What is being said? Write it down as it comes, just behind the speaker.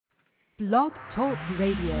Blog Talk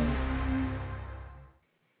Radio.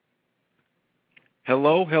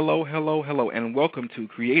 Hello, hello, hello, hello, and welcome to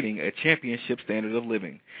Creating a Championship Standard of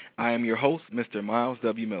Living. I am your host, Mr. Myles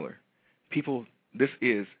W. Miller. People, this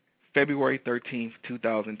is February 13th,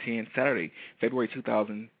 2010, Saturday, February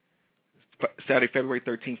 13th,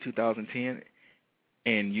 2010,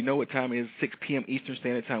 and you know what time it is, 6 p.m. Eastern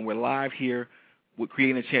Standard Time. We're live here with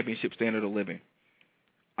Creating a Championship Standard of Living.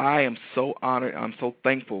 I am so honored, I'm so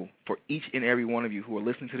thankful for each and every one of you who are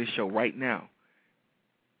listening to this show right now.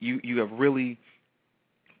 You have really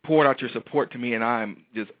poured out your support to me, and I'm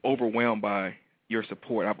just overwhelmed by your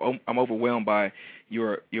support. I'm overwhelmed by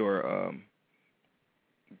your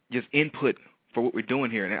just input for what we're doing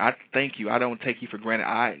here, and I thank you. I don't take you for granted.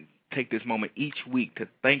 I take this moment each week to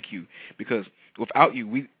thank you, because without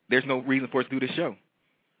you, there's no reason for us to do this show.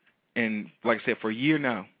 And like I said, for a year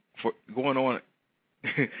now, for going on,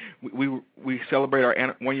 we celebrate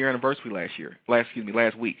our 1 year anniversary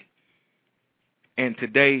last week, and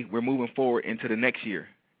today we're moving forward into the next year.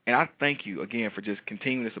 And I thank you again for just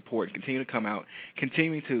continuing to support, continuing to come out,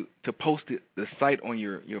 continuing to post the site on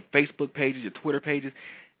your Facebook pages, your Twitter pages,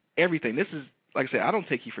 everything. This is, like I said, I don't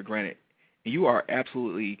take you for granted. You are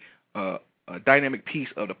absolutely a dynamic piece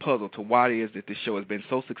of the puzzle to why it is that this show has been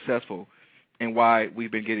so successful and why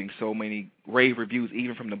we've been getting so many rave reviews,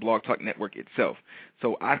 even from the Blog Talk Network itself.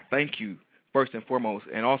 So I thank you first and foremost,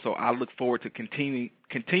 and also I look forward to continually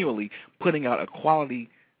putting out a quality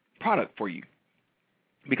product for you,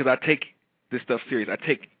 because I take this stuff serious. I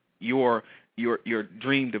take your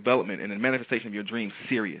dream development and the manifestation of your dreams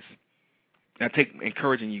serious. I take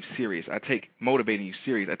encouraging you serious. I take motivating you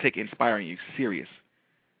serious. I take inspiring you serious.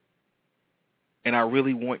 And I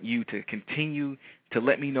really want you to continue to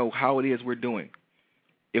let me know how it is we're doing.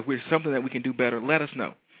 If we're something that we can do better, let us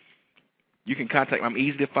know. You can contact me. I'm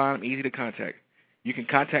easy to find. I'm easy to contact. You can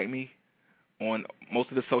contact me on most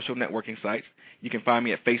of the social networking sites. You can find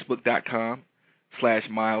me at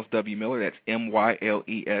facebook.com/Myles W. Miller. That's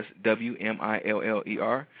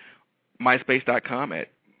MYLESWMILLER. MySpace.com at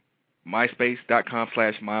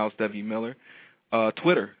myspace.com/Myles W. Miller.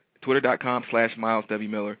 Twitter.com/Myles W.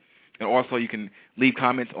 Miller. And also you can leave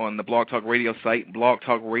comments on the Blog Talk Radio site,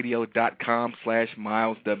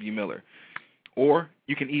 blogtalkradio.com/Myles W. Miller. Or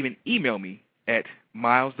you can even email me at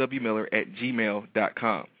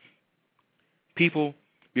mileswmiller@gmail.com. People,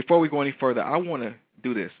 before we go any further, I want to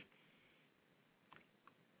do this.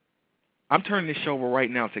 I'm turning this show over right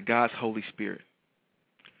now to God's Holy Spirit,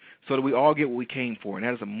 so that we all get what we came for, and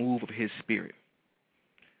that is a move of His Spirit.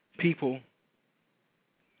 People,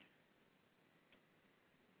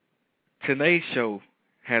 today's show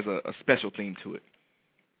has a special theme to it.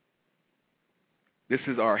 This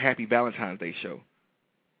is our Happy Valentine's Day show,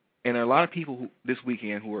 and there are a lot of people this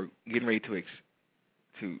weekend who are getting ready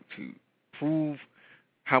to prove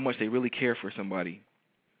how much they really care for somebody,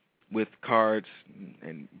 with cards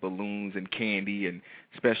and balloons and candy and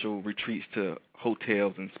special retreats to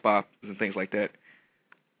hotels and spas and things like that.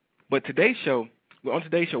 But on today's show,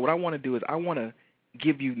 what I want to do is I want to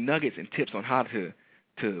give you nuggets and tips on how to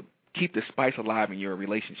keep the spice alive in your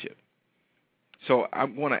relationship. So I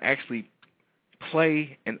want to actually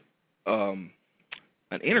play an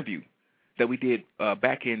interview that we did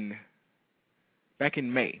back in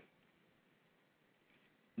May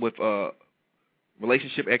with a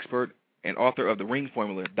relationship expert and author of The Ring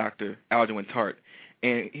Formula, Dr. Algernon Tart.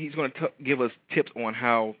 And he's going to give us tips on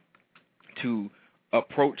how to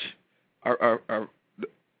approach our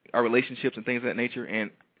relationships and things of that nature. And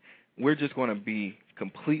we're just going to be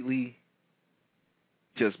completely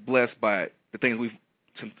just blessed by the things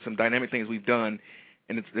some dynamic things we've done,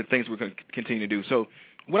 and the things we're going to continue to do. So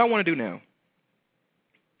what I want to do now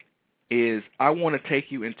is I want to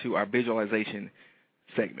take you into our visualization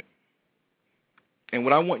segment. And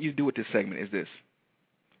what I want you to do with this segment is this.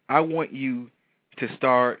 I want you to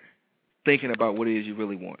start thinking about what it is you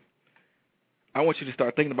really want. I want you to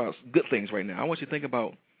start thinking about good things right now. I want you to think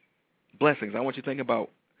about blessings. I want you to think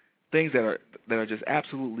about things that are just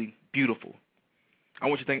absolutely beautiful. I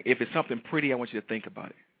want you to think, if it's something pretty, I want you to think about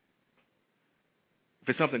it. If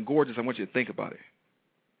it's something gorgeous, I want you to think about it.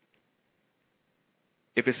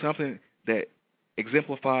 If it's something that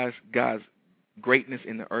exemplifies God's greatness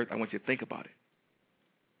in the earth, I want you to think about it.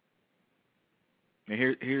 And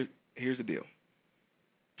here's the deal.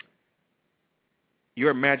 Your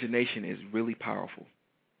imagination is really powerful.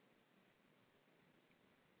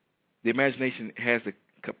 The imagination has the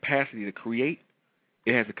capacity to create.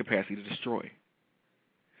 It has the capacity to destroy.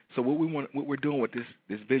 So what we're doing with this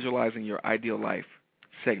visualizing your ideal life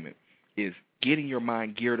segment is getting your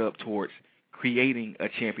mind geared up towards creating a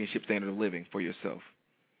championship standard of living for yourself.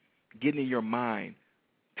 getting in your mind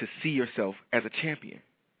to see yourself as a champion.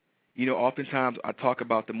 You know, oftentimes I talk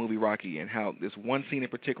about the movie Rocky and how this one scene in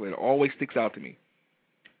particular that always sticks out to me.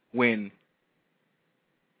 When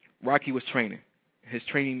Rocky was training, his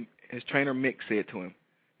trainer Mick said to him,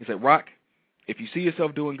 he said, "Rock, if you see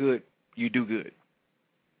yourself doing good, you do good."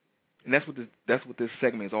 And that's what this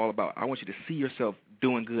segment is all about. I want you to see yourself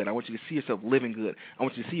doing good. I want you to see yourself living good. I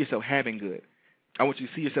want you to see yourself having good. I want you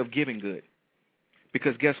to see yourself giving good.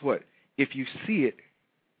 Because guess what? If you see it,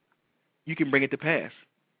 you can bring it to pass.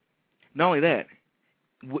 Not only that,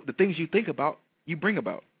 the things you think about, you bring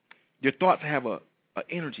about. Your thoughts have a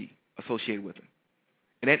energy associated with them.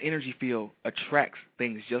 And that energy field attracts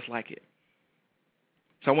things just like it.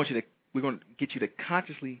 So we're going to get you to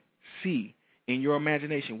consciously see in your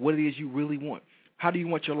imagination what it is you really want. How do you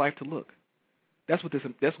want your life to look? That's what this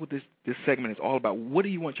segment is all about. What do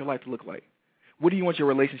you want your life to look like? What do you want your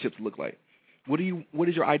relationships to look like? What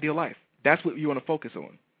is your ideal life? That's what you want to focus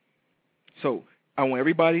on. So I want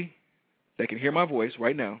everybody that can hear my voice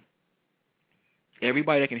right now,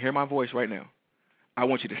 I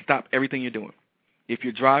want you to stop everything you're doing. If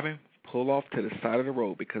you're driving, pull off to the side of the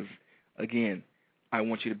road because, again, I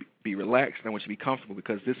want you to be relaxed. I want you to be comfortable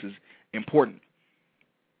because this is important.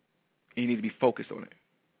 And you need to be focused on it.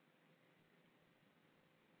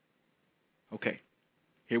 Okay,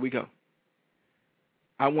 here we go.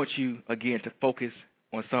 I want you, again, to focus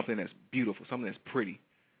on something that's beautiful, something that's pretty,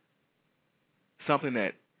 something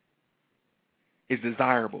that is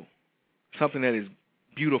desirable, something that is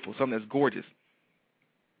beautiful, something that's gorgeous.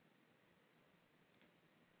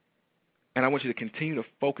 And I want you to continue to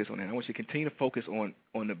focus on that. I want you to continue to focus on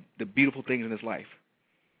the beautiful things in this life.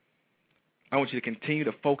 I want you to continue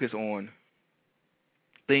to focus on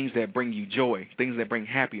things that bring you joy, things that bring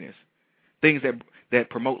happiness, things that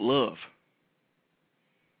promote love.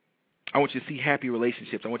 I want you to see happy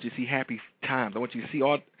relationships. I want you to see happy times. I want you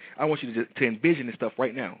to envision this stuff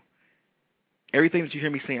right now. Everything that you hear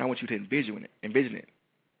me saying, I want you to envision it.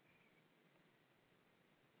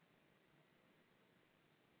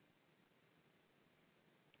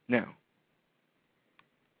 Now,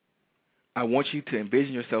 I want you to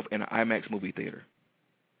envision yourself in an IMAX movie theater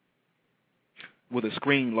with a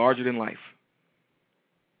screen larger than life.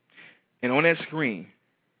 And on that screen,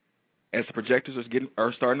 as the projectors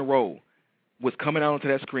are starting to roll, what's coming out onto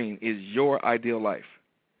that screen is your ideal life.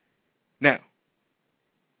 Now,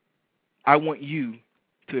 I want you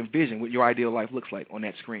to envision what your ideal life looks like on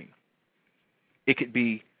that screen. It could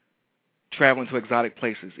be traveling to exotic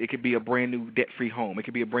places. It could be a brand new debt-free home. It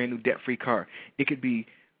could be a brand new debt-free car. It could be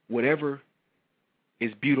whatever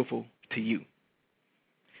is beautiful to you.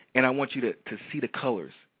 And I want you to see the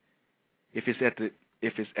colors. If it's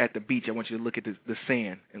at the beach, I want you to look at the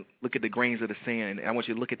sand and look at the grains of the sand. And I want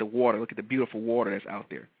you to look at the water. Look at the beautiful water that's out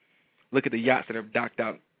there. Look at the yachts that are docked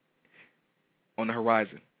out on the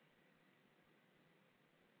horizon.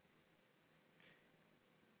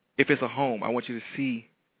 If it's a home, I want you to see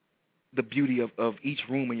the beauty of each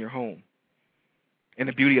room in your home and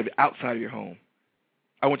the beauty of the outside of your home.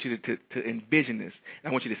 I want you to envision this.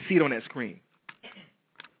 I want you to see it on that screen.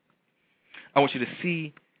 I want you to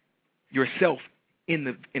see yourself in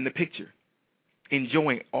the picture,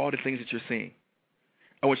 enjoying all the things that you're seeing.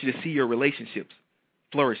 I want you to see your relationships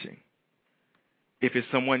flourishing. If it's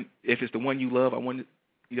the one you love,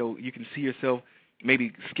 you can see yourself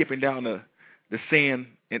maybe skipping down the sand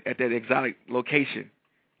at that exotic location,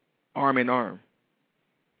 arm in arm.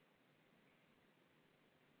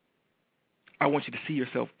 I want you to see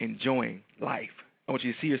yourself enjoying life. I want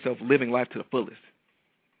you to see yourself living life to the fullest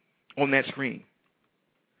on that screen.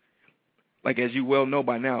 Like, as you well know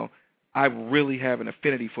by now, I really have an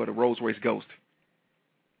affinity for the Rolls-Royce Ghost.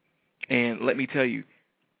 And let me tell you,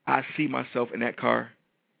 I see myself in that car,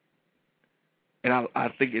 and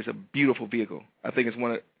I think it's a beautiful vehicle. I think it's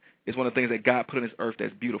one of the things that God put on this earth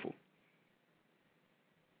that's beautiful.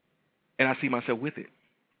 And I see myself with it.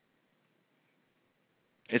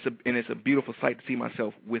 It's a beautiful sight to see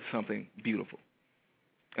myself with something beautiful.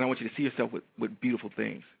 And I want you to see yourself with beautiful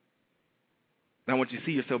things. And I want you to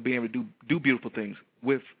see yourself being able to do beautiful things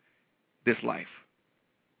with this life.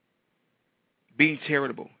 Being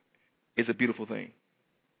charitable is a beautiful thing.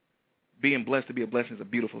 Being blessed to be a blessing is a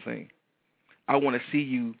beautiful thing. I want to see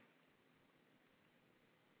you.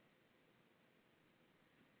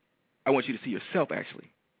 I want you to see yourself actually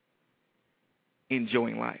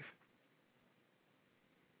enjoying life.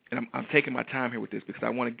 And I'm taking my time here with this because I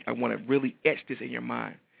want to really etch this in your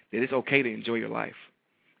mind that it's okay to enjoy your life.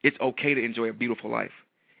 It's okay to enjoy a beautiful life.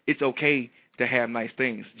 It's okay to have nice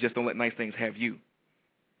things. Just don't let nice things have you.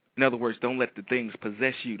 In other words, don't let the things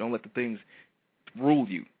possess you. Don't let the things rule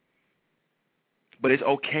you. But it's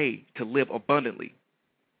okay to live abundantly.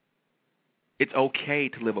 It's okay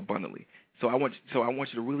to live abundantly. So I want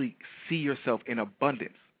you to really see yourself in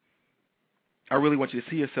abundance. I really want you to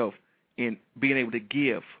see yourself in being able to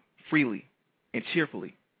give freely and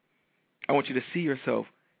cheerfully. I want you to see yourself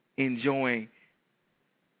enjoying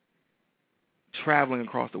traveling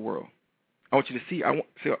across the world. I want you to see.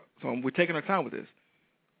 So we're taking our time with this.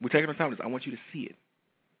 We're taking our time with this. I want you to see it.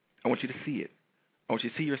 I want you to see it. I want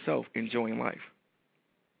you to see yourself enjoying life.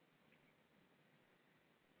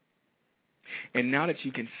 And now that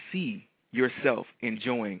you can see yourself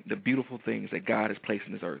enjoying the beautiful things that God has placed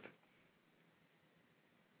in this earth,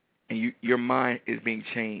 and your mind is being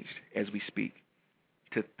changed as we speak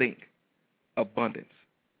to think abundance,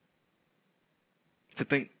 to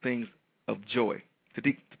think things of joy,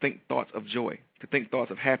 to think thoughts of joy, to think thoughts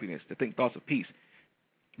of happiness, to think thoughts of peace,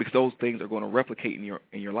 because those things are going to replicate in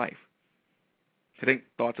your life. To think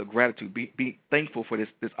thoughts of gratitude, be thankful for this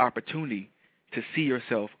opportunity to see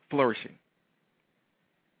yourself flourishing.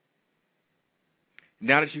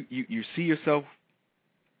 Now that you see yourself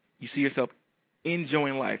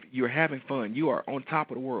enjoying life, you're having fun, you are on top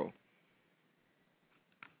of the world.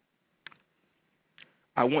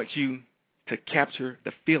 I want you to capture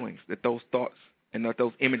the feelings that those thoughts and that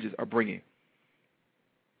those images are bringing.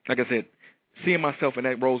 Like I said, seeing myself in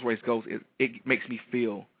that Rolls Royce Ghost, it makes me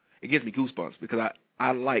feel, it gives me goosebumps because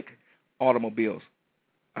I like automobiles.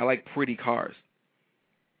 I like pretty cars.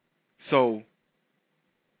 So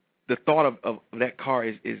the thought of that car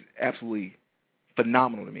is absolutely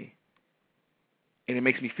phenomenal to me. And it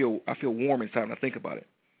makes me I feel warm inside when I think about it.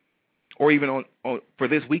 Or even on for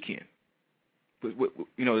this weekend.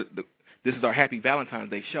 This is our Happy Valentine's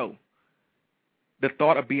Day show. The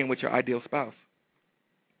thought of being with your ideal spouse,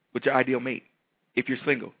 with your ideal mate, if you're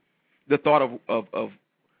single. The thought of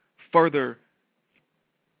further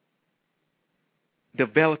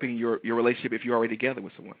developing your relationship if you're already together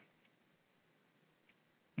with someone.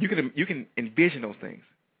 You can envision those things.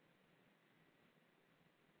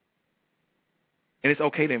 And it's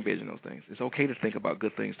okay to envision those things. It's okay to think about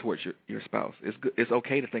good things towards your spouse. It's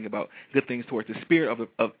okay to think about good things towards the spirit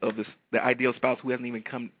of the ideal spouse who hasn't even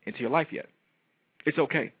come into your life yet. It's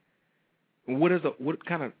okay. What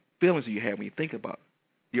kind of feelings do you have when you think about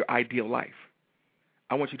your ideal life?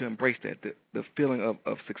 I want you to embrace that, the feeling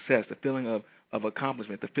of success, the feeling of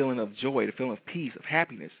accomplishment, the feeling of joy, the feeling of peace, of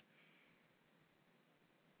happiness.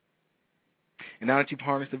 And now that you've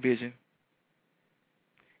harnessed the vision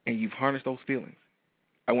and you've harnessed those feelings,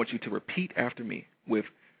 I want you to repeat after me with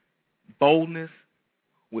boldness,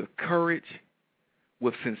 with courage,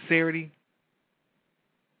 with sincerity.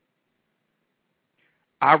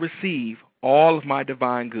 I receive all of my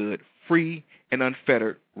divine good, free and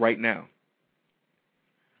unfettered, right now.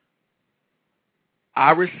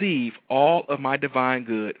 I receive all of my divine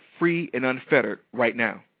good, free and unfettered, right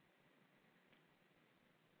now.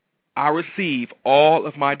 I receive all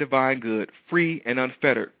of my divine good, free and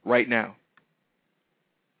unfettered, right now.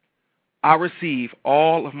 I receive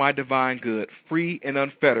all of my divine good, free and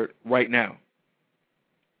unfettered, right now.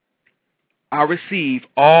 I receive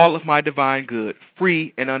all of my divine good,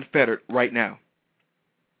 free and unfettered, right now.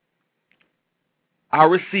 I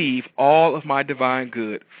receive all of my divine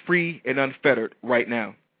good, free and unfettered, right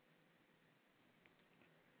now.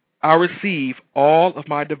 I receive all of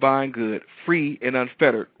my divine good, free and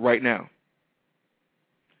unfettered, right now.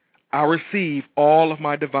 I receive all of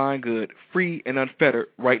my divine good, free and unfettered,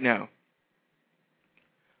 right now.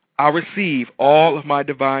 I receive all of my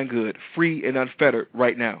divine good, free and unfettered,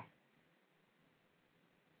 right now.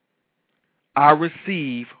 I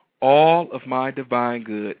receive all of my divine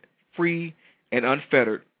good, free and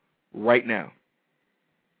unfettered, right now.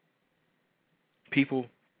 People,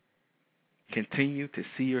 continue to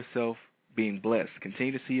see yourself being blessed.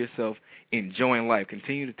 Continue to see yourself enjoying life.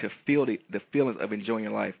 Continue to feel the feelings of enjoying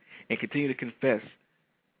your life. And continue to confess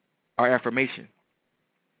our affirmation.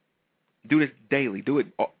 Do this daily. Do it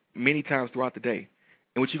many times throughout the day.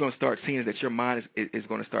 And what you're going to start seeing is that your mind is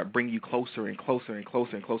going to start bringing you closer and closer and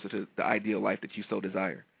closer and closer to the ideal life that you so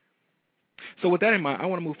desire. So with that in mind, I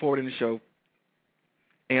want to move forward in the show.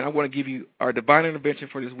 And I want to give you our divine intervention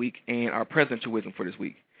for this week and our presidential wisdom for this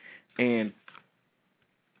week. And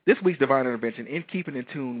this week's divine intervention, in keeping in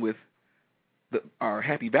tune with our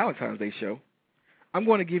Happy Valentine's Day show, I'm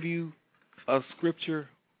going to give you a scripture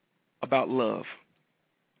about love.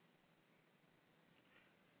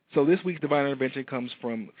 So this week's divine intervention comes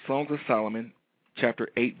from Songs of Solomon, chapter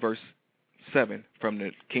 8, verse 7 from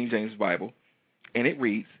the King James Bible. And it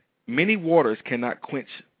reads, "Many waters cannot quench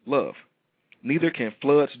love, neither can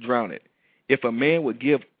floods drown it. If a man would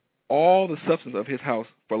give all the substance of his house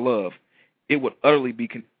for love, it would utterly be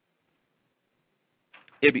contempted.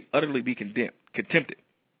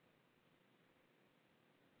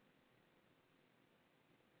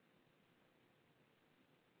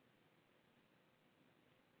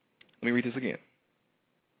 Let me read this again.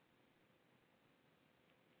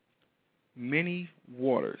 Many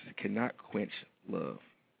waters cannot quench love,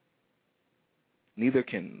 neither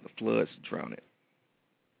can the floods drown it.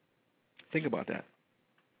 Think about that.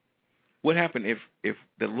 What happened if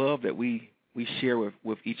the love that we share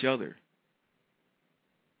with each other,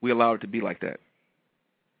 we allow it to be like that?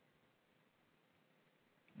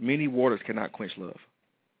 Many waters cannot quench love.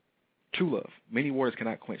 True love. Many waters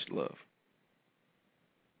cannot quench love.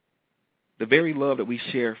 The very love that we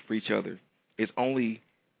share for each other is only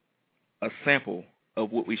a sample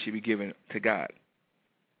of what we should be giving to God.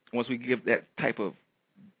 Once we give that type of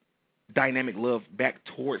dynamic love back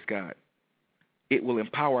towards God, it will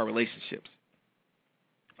empower our relationships.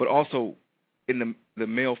 But also in the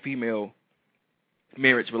male-female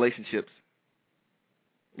marriage relationships,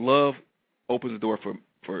 love opens the door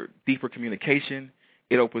for deeper communication.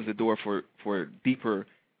 It opens the door for deeper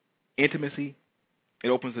intimacy. It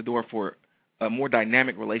opens the door for a more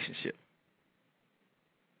dynamic relationship.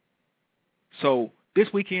 So this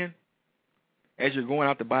weekend, as you're going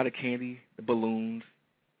out to buy the candy, the balloons,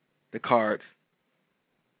 the cards,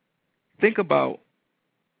 think about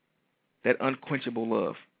that unquenchable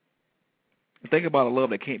love. And think about a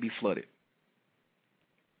love that can't be flooded.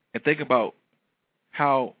 And think about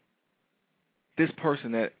how this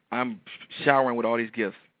person that I'm showering with all these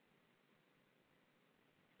gifts,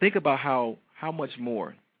 think about how much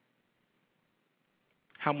more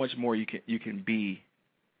you can be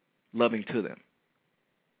loving to them.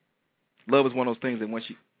 Love is one of those things that once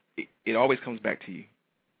it always comes back to you.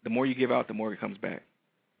 The more you give out, the more it comes back.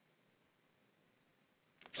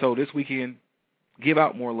 So this weekend, give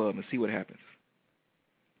out more love and see what happens.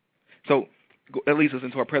 So that leads us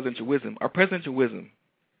into our presidential wisdom. Our presidential wisdom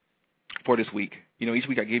for this week. Each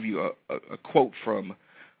week I give you a quote from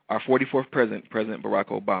our 44th president, President Barack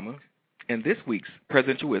Obama. And this week's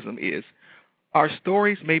presidential wisdom is, our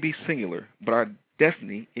stories may be singular, but our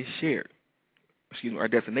destiny is shared. Our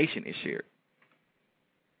destination is shared.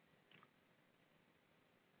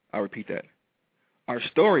 I'll repeat that. Our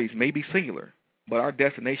stories may be singular, but our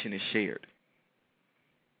destination is shared.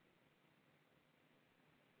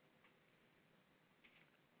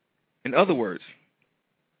 In other words,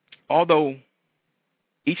 although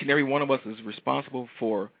each and every one of us is responsible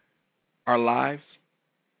for our lives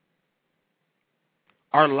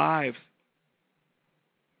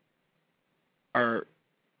are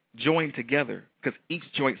joined together because each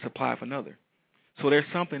joint supplies another. So there's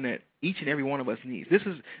something that each and every one of us needs. This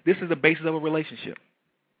is the basis of a relationship.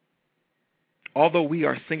 Although we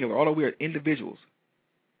are singular, although we are individuals,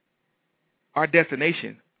 our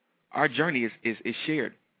destination, our journey is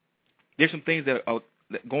shared. There's some things that are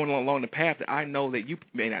going along the path that I know that you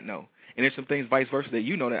may not know. And there's some things vice versa that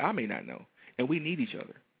you know that I may not know. And we need each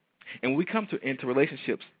other. And when we come into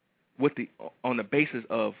relationships on the basis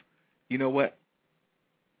of, you know what,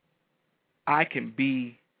 I can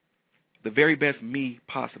be the very best me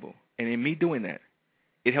possible. And in me doing that,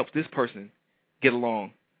 it helps this person get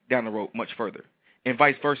along down the road much further. And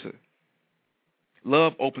vice versa.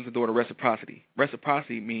 Love opens the door to reciprocity.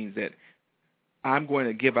 Reciprocity means that I'm going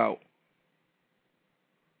to give out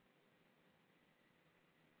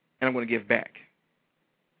and I'm going to give back.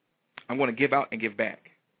 I'm going to give out and give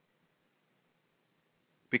back.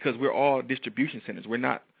 Because we're all distribution centers. We're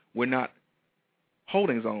not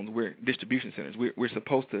holding zones. We're distribution centers. We're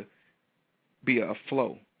supposed to be a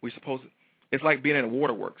flow. It's like being in a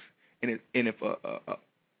waterworks. And if a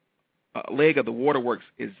leg of the waterworks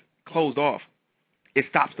is closed off, it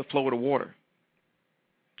stops the flow of the water.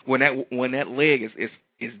 When that leg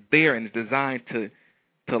is there and is designed to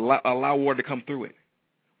allow water to come through it.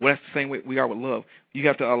 Well, that's the same way we are with love. You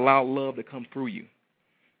have to allow love to come through you.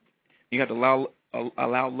 You have to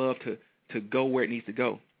allow love to go where it needs to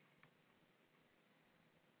go.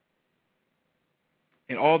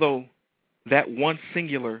 And although that one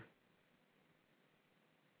singular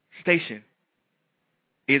station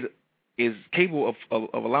is capable of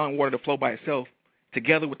allowing water to flow by itself,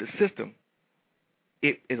 together with the system,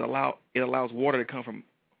 it allows water to come from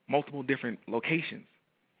multiple different locations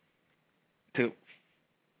to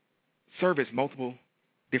service multiple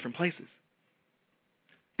different places.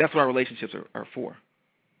 That's what our relationships are for.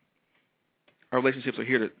 Our relationships are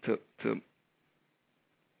here to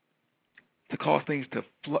cause things to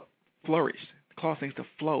flourish, to cause things to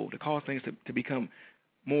flow, to cause things to become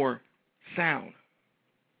more sound.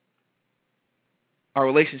 Our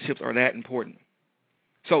relationships are that important.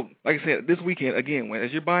 So, like I said, this weekend again,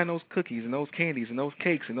 as you're buying those cookies and those candies and those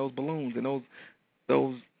cakes and those balloons and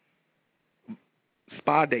those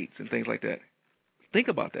spa dates and things like that, think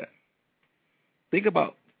about that. Think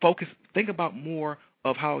about focus. Think about more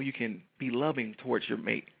of how you can be loving towards your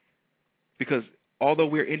mate, because although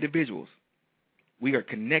we're individuals, we are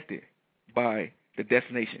connected by the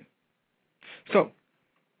destination. So,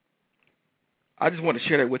 I just want to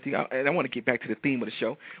share that with you, and I want to get back to the theme of the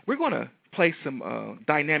show. We're going to play some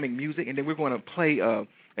dynamic music, and then we're going to play an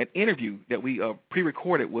interview that we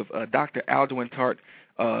pre-recorded with Dr. Alduin Tart,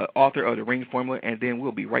 author of The Ring Formula, and then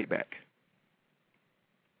we'll be right back.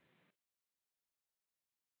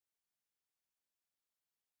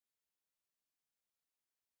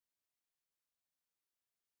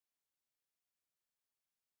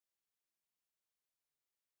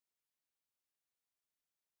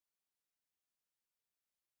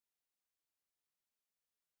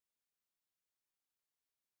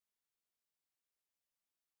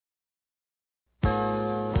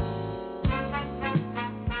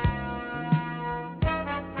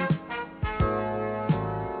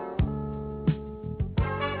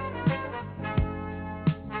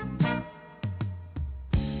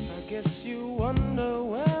 Guess you wonder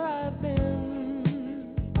where I've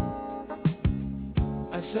been.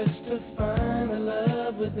 I searched to find the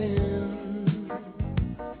love within.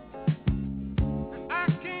 I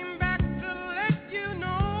came back to let you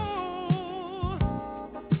know.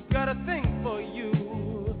 Got a thing for you,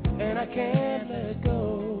 and I can't let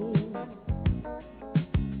go.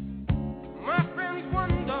 My friends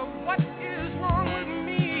wonder what is wrong with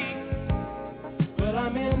me. Well,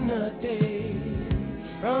 I'm in a daze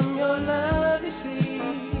from your love, you see.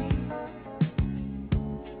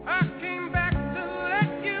 I came back to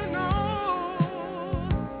let you know.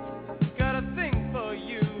 Got a thing for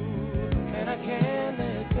you, and I can't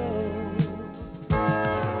let go.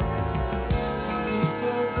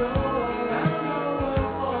 People go around the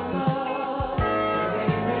world for love, but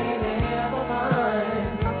they may never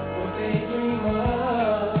find what they dream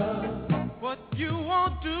of. What you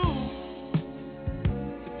won't do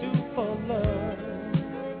for love.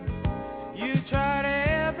 You tried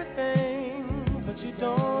everything, but you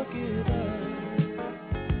don't give up.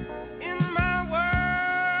 In my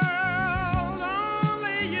world,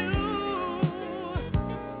 only you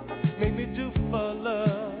make me do for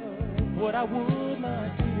love what I would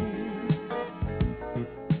not do.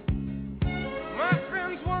 My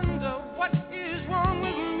friends wonder what is wrong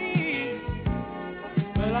with me.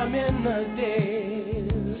 Well, I'm in the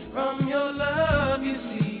daze from your love, you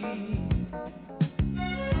see.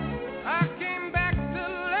 I came back to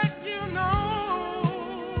let you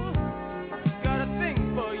know. Got a thing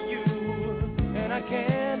for you, and I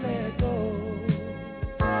can't let go.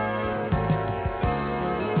 I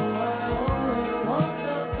only want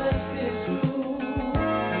the best, it's true.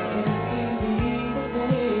 I can't believe the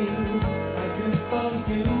things I do for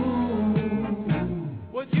you.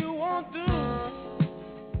 What you won't do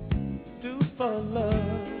for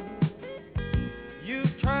love.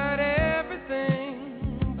 You've tried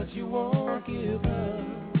everything, but you won't give up.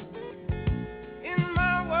 In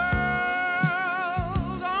my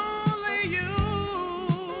world, only you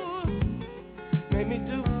made me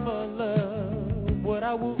do for love what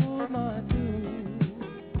I would not do.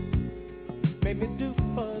 Made me do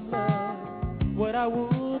for love what I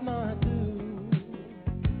would not do.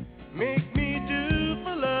 Make me do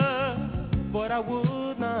for love what I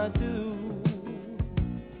would not do.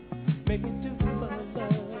 Make me do for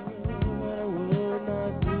love what I would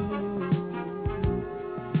not do.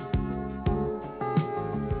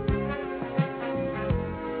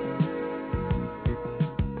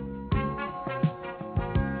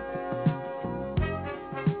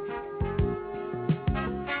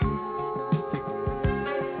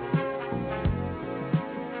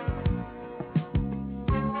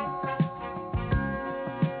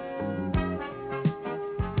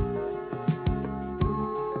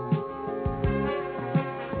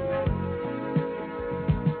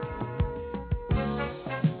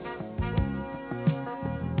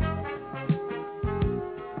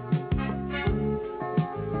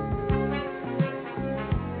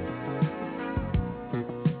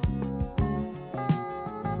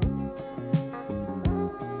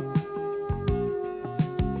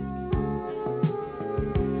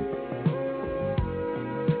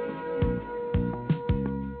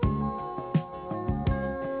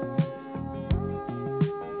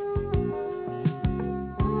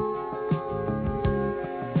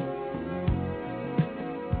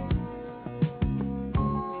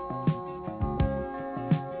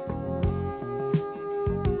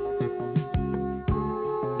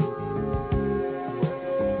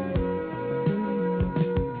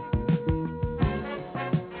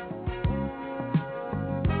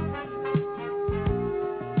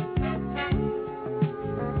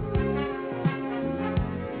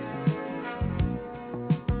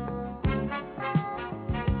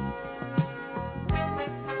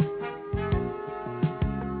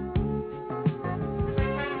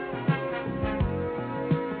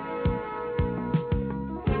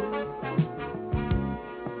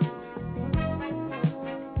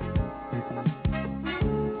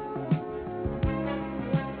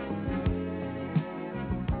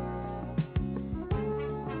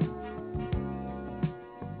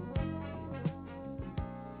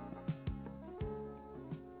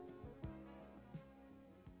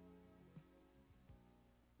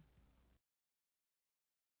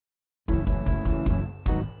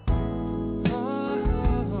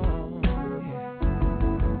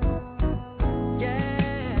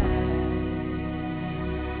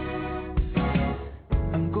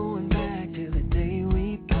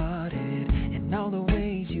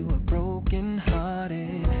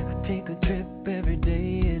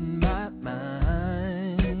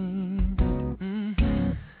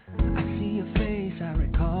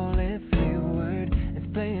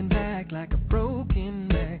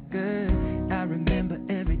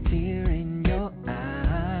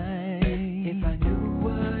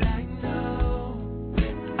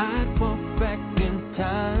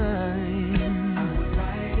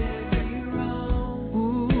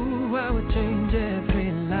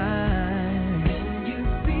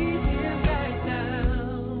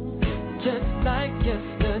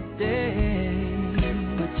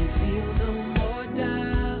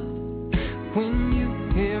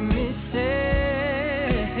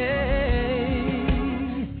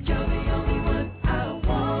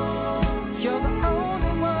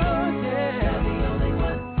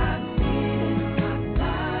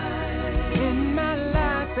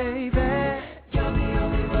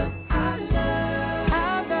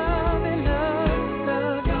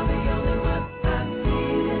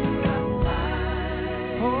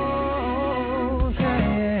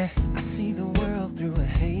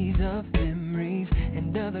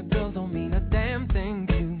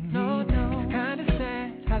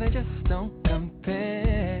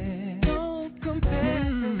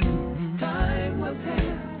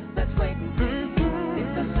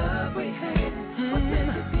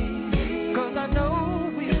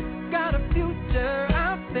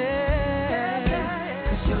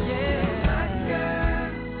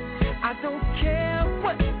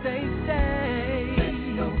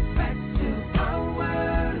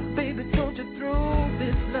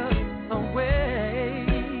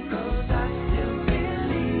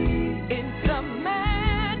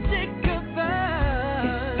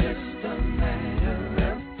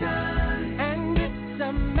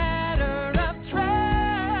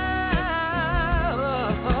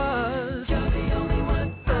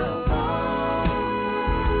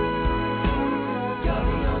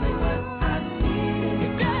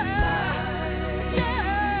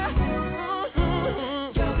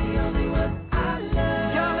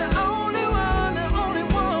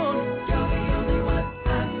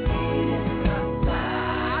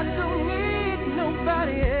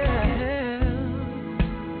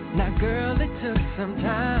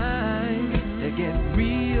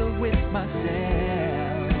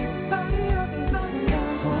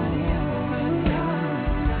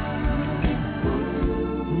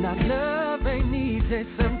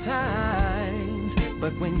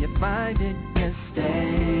 When you find it, you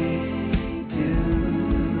stay together.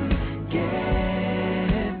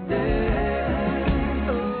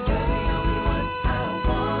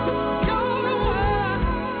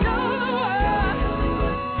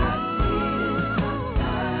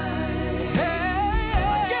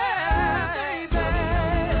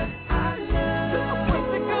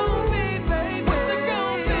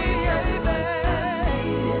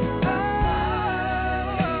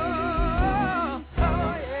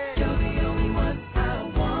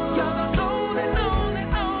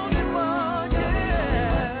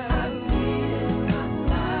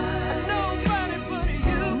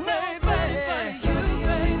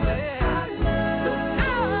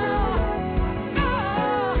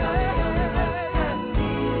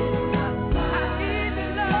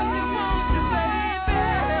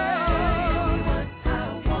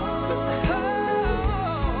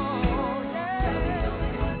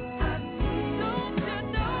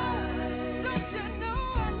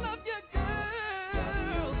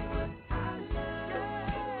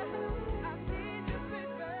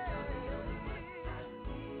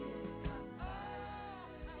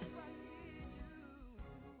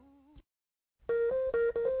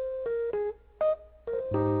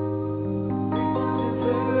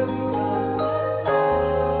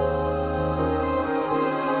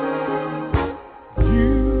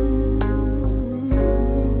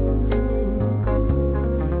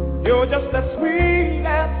 You're just as sweet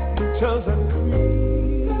as peaches and cream.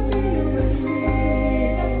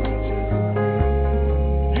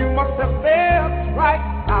 You must have stepped right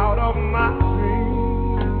out of my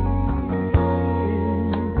dream.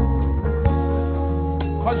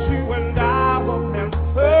 'Cause you and I were meant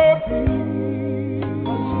to be.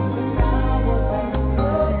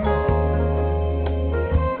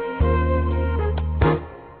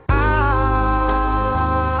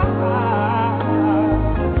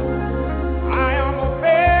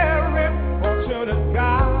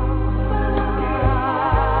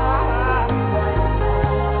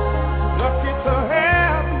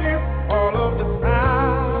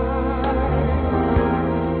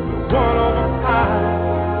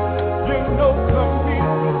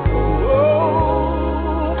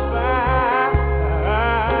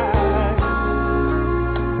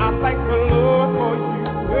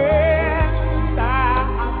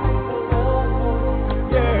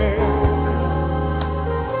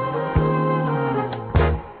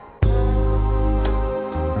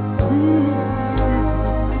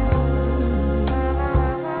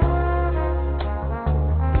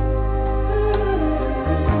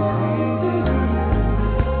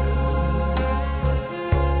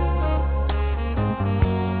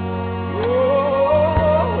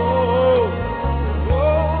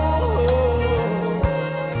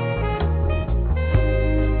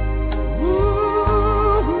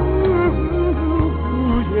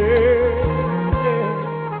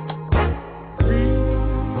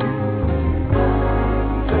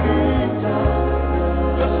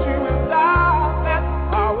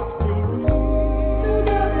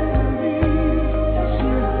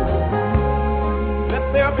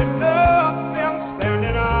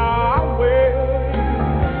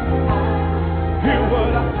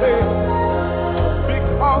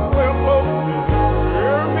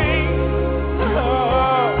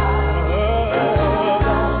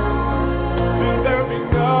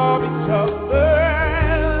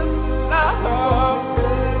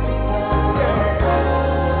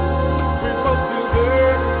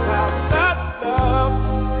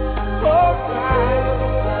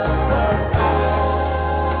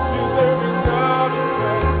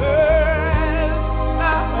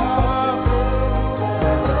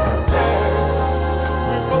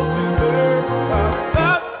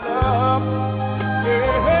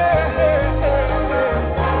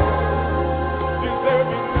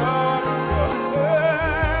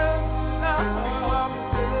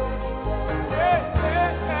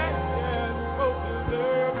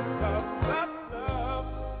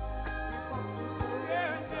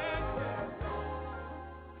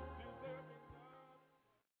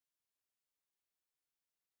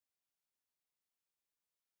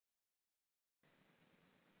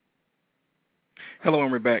 Hello,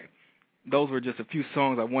 and we're back. Those were just a few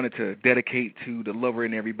songs I wanted to dedicate to the lover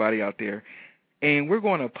and everybody out there. And we're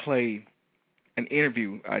going to play an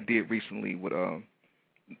interview I did recently with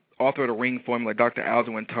author of the Ring Formula, Dr.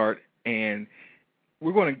 Algernon Tart, and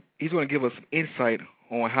he's going to give us some insight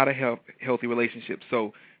on how to help healthy relationships.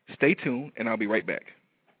 So stay tuned, and I'll be right back.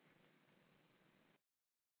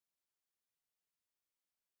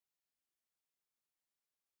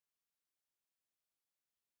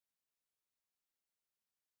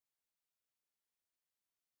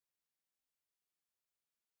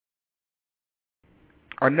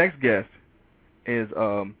 Our next guest is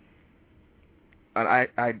I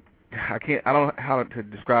can't, I don't know how to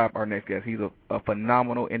describe our next guest. He's a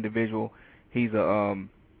phenomenal individual. He's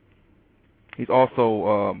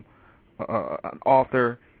also an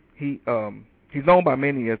author. He's known by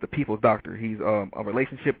many as the People's Doctor. He's a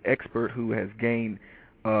relationship expert who has gained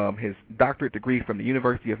his doctorate degree from the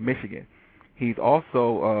University of Michigan. He's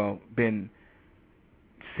also been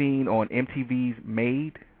seen on MTV's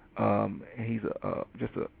Made. He's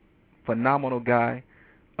just a phenomenal guy.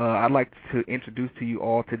 I'd like to introduce to you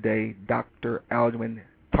all today Dr. Algernon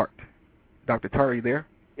Tart. Dr. Tart, are you there?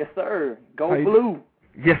 Yes, sir. Go blue.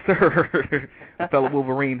 Yes, sir. Fellow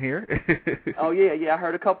Wolverine here. Oh, yeah. I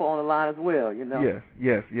heard a couple on the line as well, you know.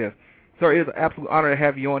 Yes. Sir, it is an absolute honor to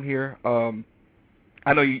have you on here.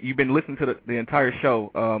 I know you've been listening to the entire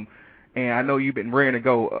show, and I know you've been raring to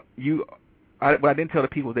go. What I didn't tell the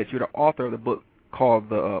people is that you're the author of the book called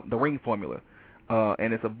The Ring Formula,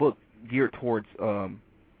 and it's a book geared towards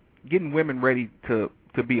getting women ready to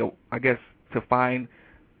be, to find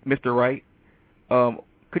Mr. Right.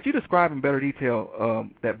 Could you describe in better detail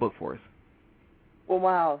that book for us? Well,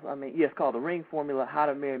 Myles, it's called The Ring Formula, How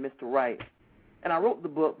to Marry Mr. Right. And I wrote the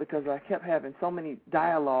book because I kept having so many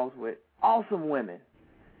dialogues with awesome women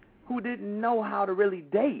who didn't know how to really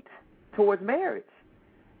date towards marriage.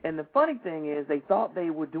 And the funny thing is they thought they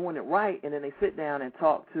were doing it right, and then they sit down and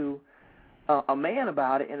talk to a man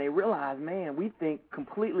about it, and they realize, man, we think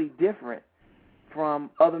completely different from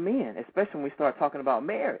other men, especially when we start talking about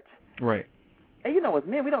marriage. Right. And, as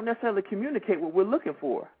men, we don't necessarily communicate what we're looking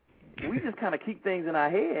for. We just kind of keep things in our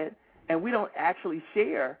head, and we don't actually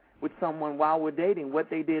share with someone while we're dating what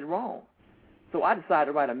they did wrong. So I decided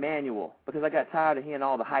to write a manual because I got tired of hearing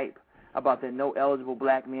all the hype about there no eligible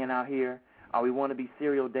black men out here, or we want to be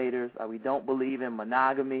serial daters, or we don't believe in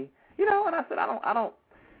monogamy. And I said, I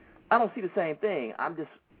don't see the same thing.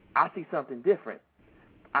 I see something different.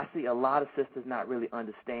 I see a lot of sisters not really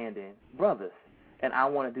understanding brothers, and I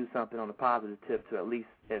want to do something on the positive tip to at least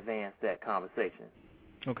advance that conversation.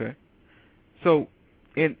 Okay. So,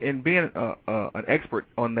 in being an expert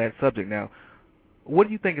on that subject now, what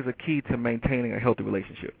do you think is a key to maintaining a healthy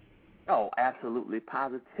relationship? Oh, absolutely.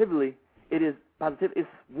 Positively, it is positive. It's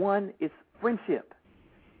friendship.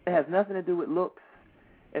 It has nothing to do with looks.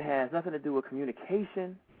 It has nothing to do with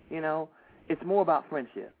communication. It's more about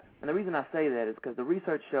friendship. And the reason I say that is because the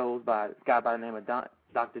research shows by a guy by the name of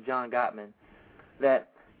Dr. John Gottman that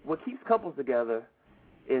what keeps couples together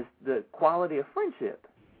is the quality of friendship.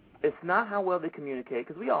 It's not how well they communicate,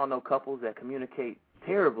 because we all know couples that communicate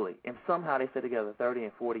terribly, and somehow they stay together 30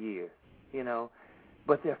 and 40 years,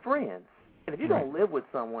 but they're friends. And if you don't live with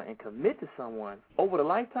someone and commit to someone over the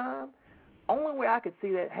lifetime, only way I could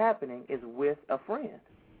see that happening is with a friend.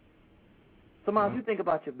 So, Myles, you think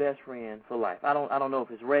about your best friend for life. I don't know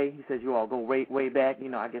if it's Ray. He says you all go way back.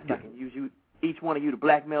 I guess I can use each one of you to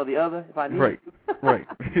blackmail the other if I need to. Right.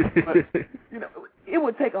 But, it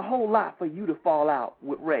would take a whole lot for you to fall out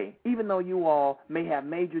with Ray, even though you all may have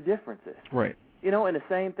major differences. Right. And the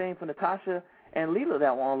same thing for Natasha and Leela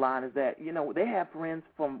that were online is that, they have friends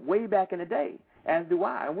from way back in the day, as do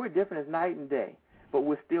I. And we're different as night and day, but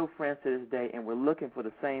we're still friends to this day, and we're looking for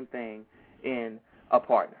the same thing in a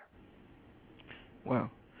partner. Wow.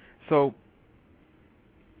 So,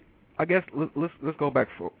 I guess let's go back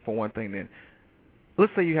for one thing then.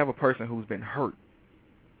 Let's say you have a person who's been hurt,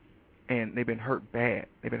 and they've been hurt bad.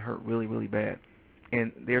 They've been hurt really, really bad,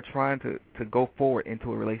 and they're trying to go forward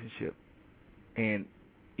into a relationship. And,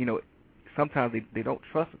 sometimes they don't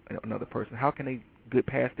trust another person. How can they get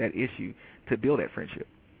past that issue to build that friendship?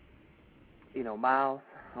 Myles,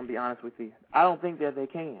 I'm going to be honest with you. I don't think that they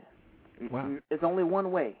can. Wow. It's only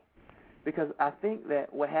one way. Because I think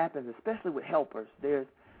that what happens, especially with helpers, there's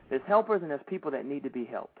helpers and there's people that need to be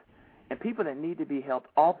helped. And people that need to be helped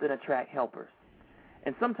often attract helpers.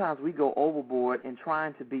 And sometimes we go overboard in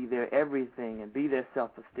trying to be their everything and be their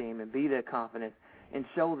self-esteem and be their confidence and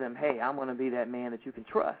show them, hey, I'm going to be that man that you can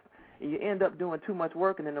trust. And you end up doing too much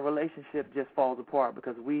work, and then the relationship just falls apart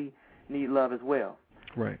because we need love as well.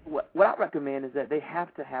 Right. What I recommend is that they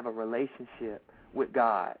have to have a relationship with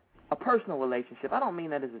God. A personal relationship. I don't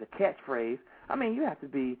mean that as a catchphrase. I mean you have to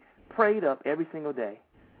be prayed up every single day.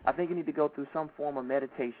 I think you need to go through some form of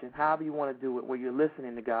meditation, however you want to do it, where you're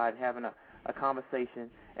listening to God, having a conversation,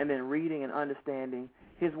 and then reading and understanding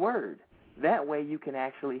His Word. That way you can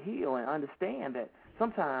actually heal and understand that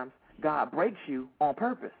sometimes God breaks you on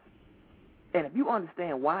purpose. And if you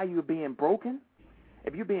understand why you're being broken,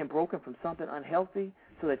 if you're being broken from something unhealthy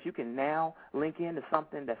so that you can now link into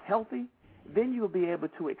something that's healthy, then you'll be able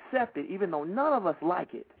to accept it, even though none of us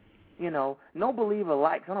like it. No believer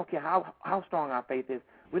likes, I don't care how strong our faith is,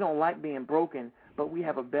 we don't like being broken, but we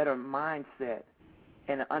have a better mindset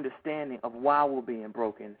and an understanding of why we're being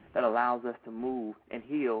broken that allows us to move and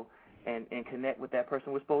heal and connect with that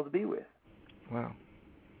person we're supposed to be with. Wow.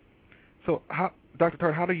 So, Dr.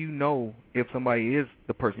 Tart, how do you know if somebody is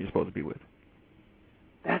the person you're supposed to be with?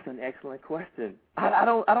 That's an excellent question. I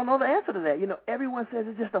don't know the answer to that. Everyone says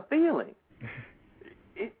it's just a feeling.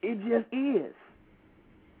 It just is.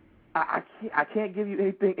 I can't give you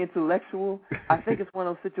anything intellectual. I think it's one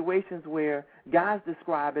of those situations where guys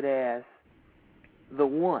describe it as the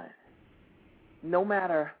one. No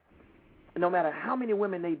matter how many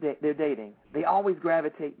women they're dating, they always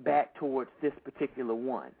gravitate back towards this particular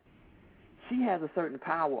one. She has a certain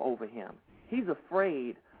power over him. He's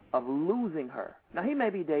afraid of losing her. Now, he may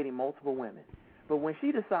be dating multiple women, but when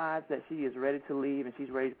she decides that she is ready to leave and she's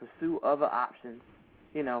ready to pursue other options,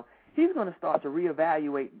 he's going to start to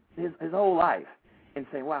reevaluate his whole life and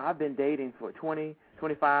say, wow, I've been dating for 20,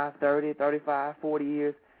 25, 30, 35, 40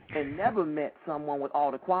 years and never met someone with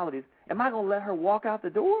all the qualities. Am I going to let her walk out the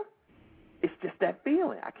door? It's just that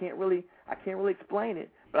feeling. I can't really explain it,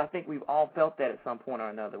 but I think we've all felt that at some point or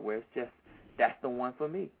another where it's just, that's the one for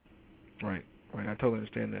me. Right. I totally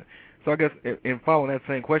understand that. So I guess in following that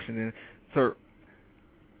same question then, sir,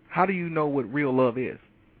 how do you know what real love is?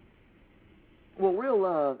 Well, real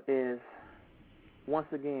love is, once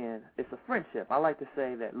again, it's a friendship. I like to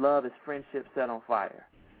say that love is friendship set on fire.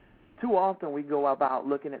 Too often we go about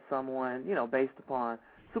looking at someone, based upon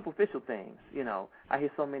superficial things. I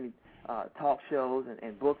hear so many talk shows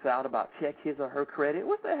and books out about check his or her credit.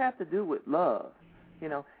 What's that have to do with love?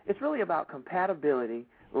 It's really about compatibility,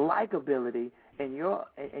 likability, and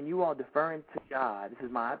you all deferring to God. This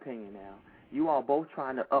is my opinion now. You all both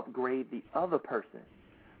trying to upgrade the other person.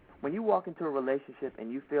 When you walk into a relationship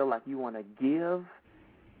and you feel like you want to give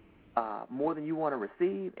more than you want to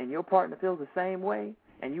receive, and your partner feels the same way,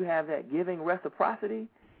 and you have that giving reciprocity,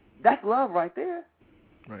 that's love right there.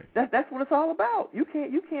 Right. That's what it's all about. You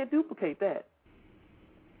can't duplicate that.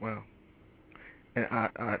 Wow. And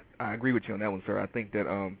I agree with you on that one, sir. I think that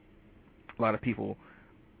a lot of people,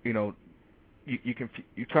 you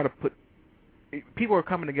try to put, people are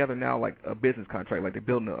coming together now like a business contract, like they're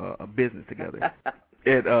building a business together.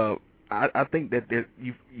 And I think that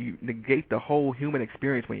you negate the whole human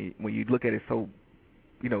experience when you look at it so,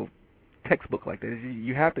 textbook like that.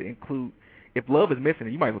 You have to include, if love is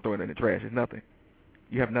missing, you might as well throw it in the trash. It's nothing.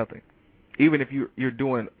 You have nothing. Even if you're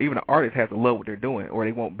doing, even an artist has to love what they're doing, or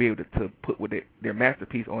they won't be able to put their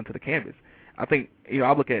masterpiece onto the canvas. I think,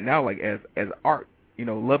 I look at it now like as art.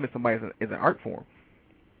 Loving somebody is an art form.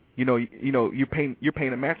 You're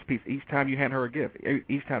paying a masterpiece each time you hand her a gift.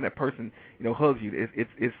 Each time that person, hugs you,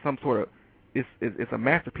 it's some sort of, it's a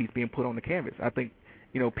masterpiece being put on the canvas. I think,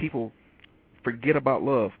 people forget about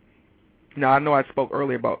love. Now, I know I spoke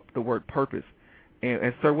earlier about the word purpose,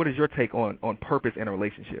 and sir, what is your take on purpose in a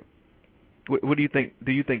relationship? What do you think?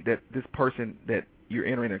 Do you think that this person that you're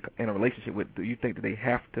entering in a relationship with, do you think that they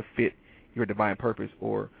have to fit your divine purpose,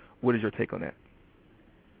 or what is your take on that?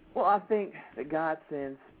 Well, I think that God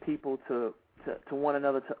sends people to one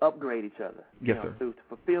another to upgrade each other. Yes, sir. To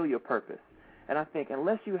fulfill your purpose. And I think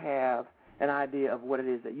unless you have an idea of what it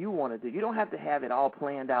is that you want to do, you don't have to have it all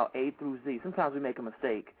planned out A through Z. Sometimes we make a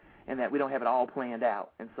mistake in that we don't have it all planned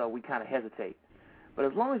out, and so we kind of hesitate. But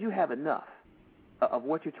as long as you have enough of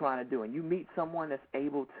what you're trying to do, and you meet someone that's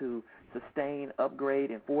able to sustain,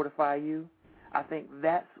 upgrade, and fortify you, I think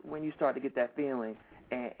that's when you start to get that feeling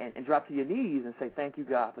and drop to your knees and say, thank you,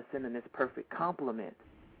 God, for sending this perfect compliment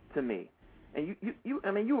to me. And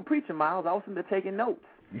you were preaching, Myles. I was sitting there taking notes.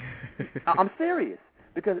 I'm serious,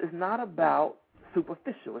 because it's not about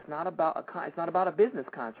superficial. It's not about a business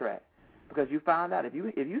contract. Because you found out if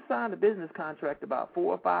you signed a business contract about 4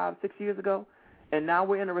 or 5, 6 years ago, and now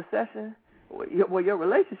we're in a recession, well, your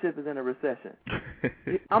relationship is in a recession.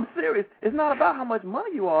 I'm serious. It's not about how much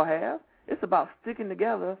money you all have. It's about sticking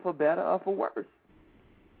together for better or for worse.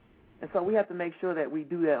 And so we have to make sure that we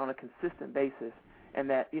do that on a consistent basis, and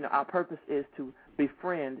that, our purpose is to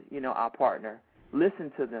befriend, our partner,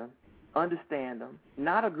 listen to them, understand them,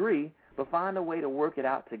 not agree, but find a way to work it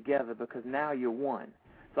out together, because now you're one.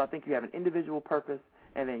 So I think you have an individual purpose,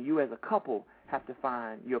 and then you as a couple have to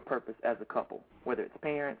find your purpose as a couple, whether it's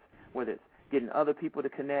parents, whether it's getting other people to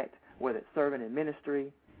connect, whether it's serving in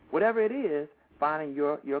ministry, whatever it is, finding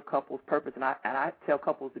your couple's purpose. And I tell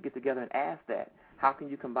couples to get together and ask that. How can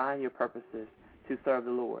you combine your purposes to serve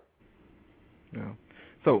the Lord? Yeah.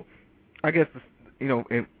 So I guess,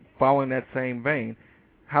 in following that same vein,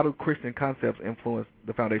 how do Christian concepts influence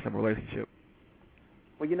the foundation of a relationship?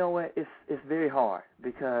 Well, you know what? It's very hard,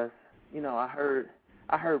 because I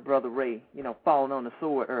heard Brother Ray, falling on the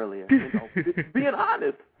sword earlier. Being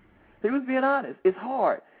honest. He was being honest. It's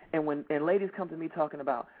hard. And when ladies come to me talking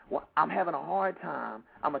about, well, I'm having a hard time.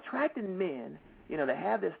 I'm attracting men, that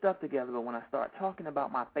have their stuff together, but when I start talking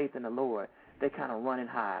about my faith in the Lord, they kind of run and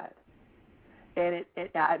hide. And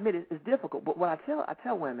I admit it's difficult. But what I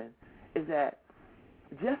tell women is that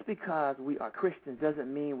just because we are Christians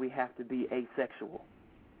doesn't mean we have to be asexual.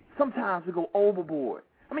 Sometimes we go overboard.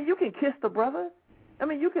 I mean, you can kiss the brother. I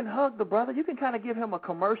mean, you can hug the brother. You can kind of give him a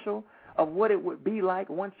commercial of what it would be like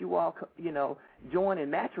once you all, join in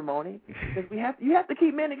matrimony. Because you have to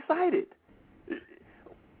keep men excited.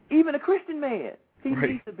 Even a Christian man, he right.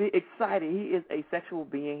 needs to be excited. He is a sexual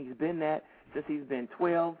being. He's been that since he's been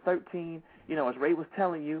 12, 13. As Ray was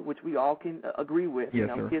telling you, which we all can agree with. Yes,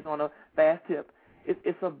 sir. Kids on a fast tip.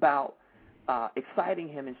 It's about exciting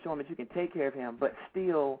him and showing that you can take care of him, but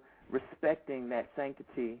still respecting that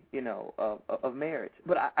sanctity, of marriage.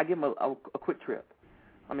 But I give him a quick tip.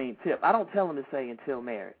 I don't tell him to say until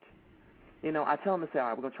marriage. I tell him to say, all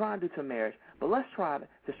right, we're going to try and do till marriage, but let's try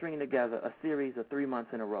to string together a series of 3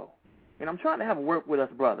 months in a row. I'm trying to have him work with us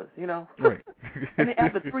brothers, Right. And then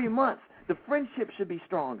after 3 months, the friendship should be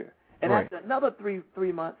stronger. And right. after another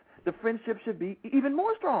three months, the friendship should be even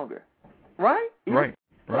more stronger. Right? Right.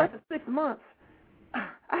 So after 6 months,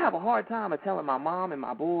 I have a hard time of telling my mom and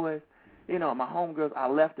my boys, my homegirls, I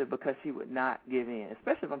left her because she would not give in,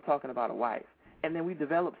 especially if I'm talking about a wife. And then we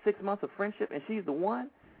developed 6 months of friendship, and she's the one,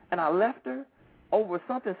 and I left her over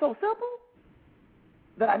something so simple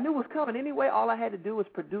that I knew was coming anyway. All I had to do was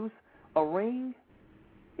produce a ring.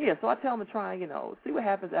 Yeah, so I tell them to try and, see what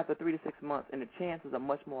happens after 3 to 6 months, and the chances are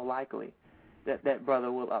much more likely that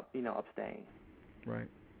brother will, abstain. Right.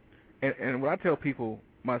 And what I tell people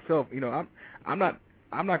myself, I'm not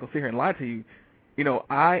gonna sit here and lie to you.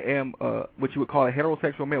 I am what you would call a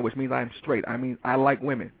heterosexual male, which means I am straight. I mean, I like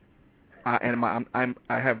women. I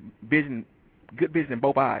have good vision in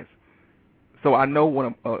both eyes. So I know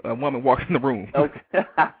when a woman walks in the room. Okay.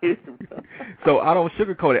 So I don't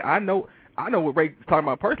sugarcoat it. I know what Ray's talking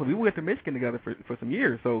about personally. We went to Michigan together for some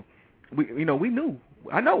years, so we knew.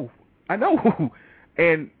 I know.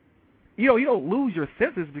 And you don't lose your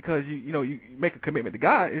senses because you make a commitment to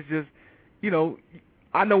God. It's just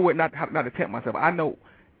I know what not to tempt myself. I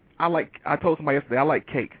told somebody yesterday I like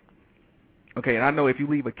cake. Okay, and I know if you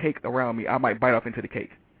leave a cake around me, I might bite off into the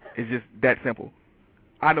cake. It's just that simple.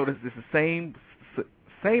 I know this is the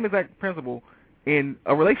same exact principle in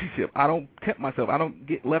a relationship. I don't tempt myself. I don't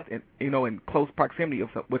get left in close proximity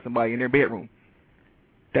with somebody in their bedroom.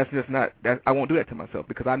 That's just not that. I won't do that to myself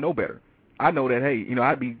because I know better. I know that hey,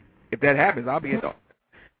 if that happens, I'll be at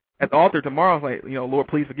the altar tomorrow. It's like Lord,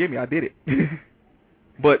 please forgive me. I did it.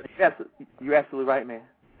 But you're absolutely right, man.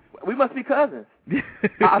 We must be cousins.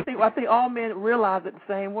 I think all men realize it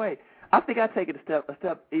the same way. I think I take it a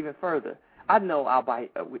step even further. I know I'll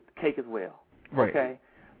bite with cake as well. Right. Okay,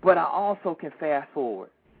 but I also can fast forward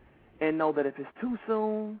and know that if it's too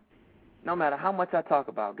soon, no matter how much I talk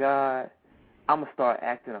about God, I'm gonna start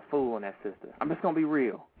acting a fool on that sister. I'm just gonna be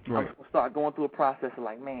real. Right. I'm gonna start going through a process of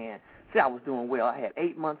like, man, see, I was doing well. I had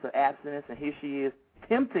 8 months of abstinence, and here she is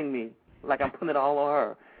tempting me like I'm putting it all on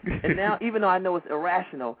her. And now, even though I know it's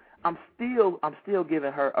irrational, I'm still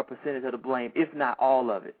giving her a percentage of the blame, if not all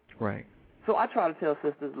of it. Right. So I try to tell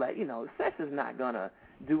sisters, like, sex is not going to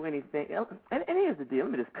do anything. And here's the deal.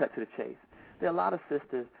 Let me just cut to the chase. There are a lot of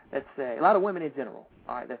sisters that say, a lot of women in general,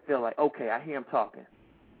 all right, that feel like, okay, I hear him talking.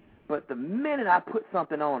 But the minute I put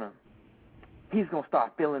something on him, he's going to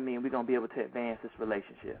start feeling me and we're going to be able to advance this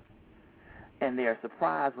relationship. And they're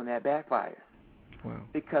surprised when that backfires. Wow.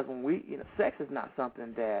 Because when sex is not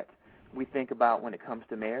something that we think about when it comes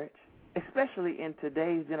to marriage, especially in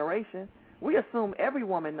today's generation. We assume every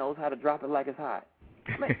woman knows how to drop it like it's hot.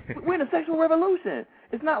 Man, we're in a sexual revolution.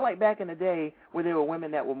 It's not like back in the day where there were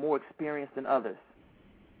women that were more experienced than others.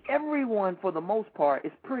 Everyone, for the most part,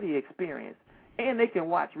 is pretty experienced, and they can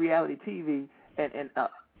watch reality TV and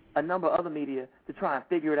a number of other media to try and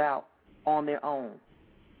figure it out on their own.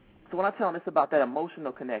 So when I tell them it's about that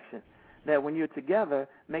emotional connection, that when you're together,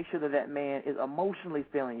 make sure that man is emotionally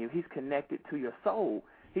feeling you. He's connected to your soul.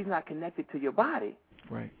 He's not connected to your body.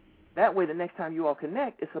 Right. That way, the next time you all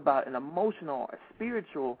connect, it's about an emotional or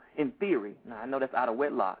spiritual, in theory. Now, I know that's out of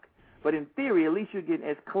wedlock. But in theory, at least you're getting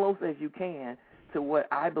as close as you can to what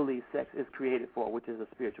I believe sex is created for, which is a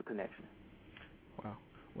spiritual connection. Wow.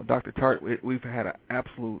 Well, Dr. Tart, we've had an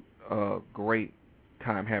absolute great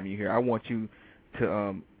time having you here. I want you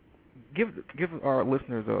to give our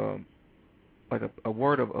listeners like a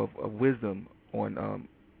word of wisdom on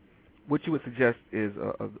what you would suggest is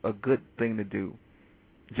a good thing to do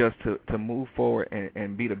just to move forward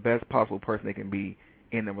and be the best possible person they can be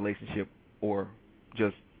in the relationship, or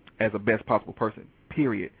just as a best possible person,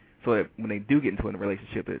 period, so that when they do get into a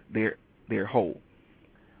relationship, that they're whole.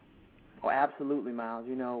 Oh, absolutely, Myles.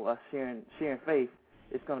 You know, us sharing faith,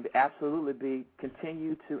 it's going to be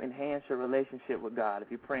continue to enhance your relationship with God.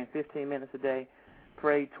 If you're praying 15 minutes a day,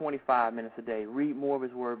 pray 25 minutes a day. Read more of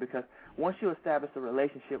His Word, because once you establish a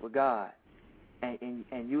relationship with God, and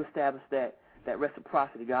you establish that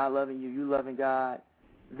reciprocity, God loving you, you loving God,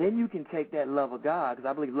 then you can take that love of God, because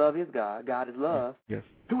I believe love is God, God is love, yes,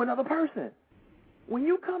 to another person. When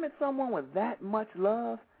you come at someone with that much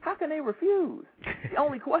love, how can they refuse? The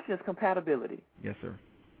only question is compatibility. Yes, sir.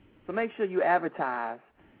 So make sure you advertise,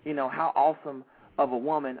 you know, how awesome of a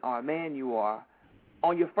woman or a man you are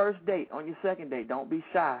on your first date, on your second date. Don't be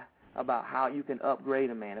shy about how you can upgrade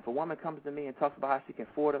a man. If a woman comes to me and talks about how she can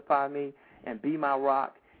fortify me and be my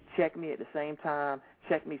rock, check me at the same time,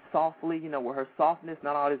 check me softly, you know, with her softness,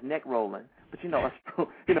 not all this neck rolling, but, you know, a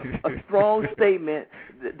strong statement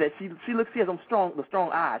that she has the strong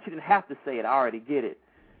eyes. She didn't have to say it. I already get it.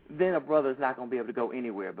 Then a brother is not going to be able to go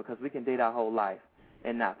anywhere, because we can date our whole life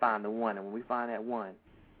and not find the one. And when we find that one,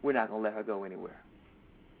 we're not going to let her go anywhere.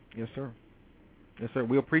 Yes, sir. Yes, sir.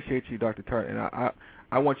 We appreciate you, Dr. Tart, and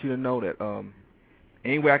I want you to know that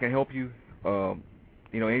any way I can help you,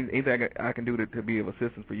 you know, anything I can do to be of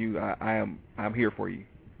assistance for you, I'm here for you.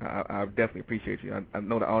 I definitely appreciate you. I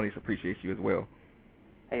know the audience appreciates you as well.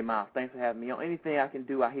 Hey, Myles, thanks for having me. You know, anything I can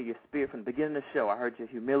do, I hear your spirit from the beginning of the show. I heard your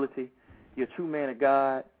humility. You're a true man of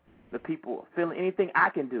God. The people are feeling anything I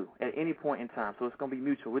can do at any point in time. So it's going to be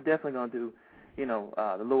mutual. We're definitely going to do, you know,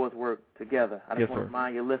 the Lord's work together. I just want to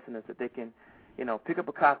remind your listeners that they can, you know, pick up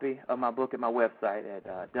a copy of my book at my website at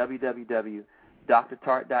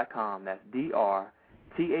www.drtart.com. That's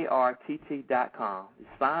DRTARTT.com. You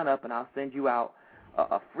sign up, and I'll send you out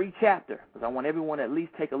a free chapter, because I want everyone to at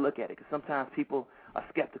least take a look at it, because sometimes people are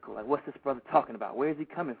skeptical. Like, what's this brother talking about? Where is he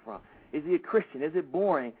coming from? Is he a Christian? Is it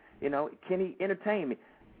boring? You know, can he entertain me?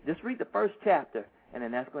 Just read the first chapter, and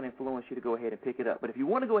then that's going to influence you to go ahead and pick it up. But if you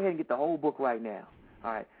want to go ahead and get the whole book right now,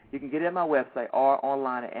 all right, you can get it at my website or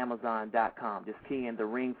online at Amazon.com. Just key in the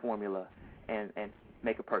ring formula and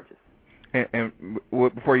make a purchase. And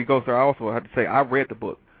before you go, sir, I also have to say I read the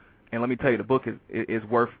book, and let me tell you, the book is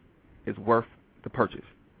worth the purchase.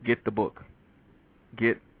 Get the book.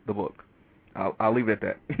 Get the book. I'll leave it at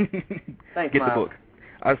that. Thanks, Get Myles. the book.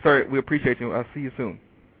 Sir, we appreciate you. I'll see you soon.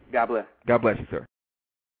 God bless. God bless you, sir.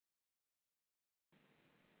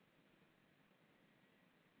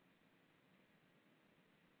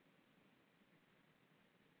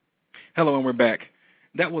 Hello, and we're back.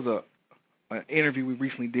 That was an interview we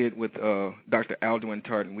recently did with Dr. Aldwin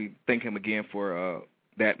Tart, and we thank him again for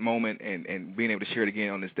that moment and being able to share it again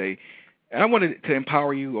on this day. And I wanted to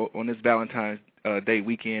empower you on this Valentine's Day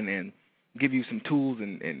weekend and give you some tools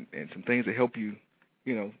and some things to help you,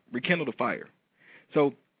 you know, rekindle the fire.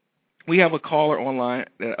 So we have a caller online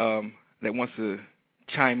that wants to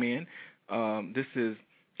chime in. This is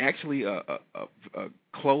actually a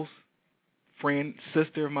close friend,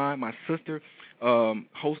 sister of mine, my sister,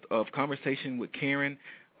 host of Conversation with Karen,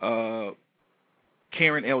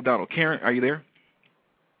 Karen L. Donald. Karen, are you there?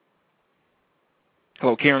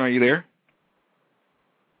 Hello, Karen, are you there?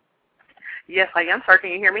 Yes, I am, sir.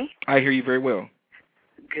 Can you hear me? I hear you very well.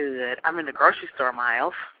 Good. I'm in the grocery store,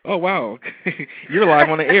 Myles. Oh, wow. You're live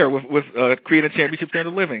on the air with Creating Championship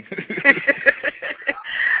Standard Living.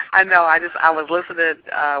 I know. I was listening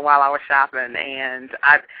while I was shopping, and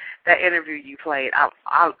that interview you played,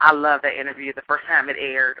 I love that interview. The first time it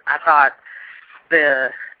aired, I thought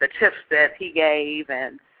the tips that he gave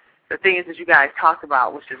and the things that you guys talked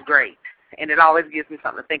about was just great, and it always gives me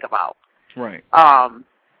something to think about. Right.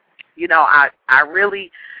 You know, I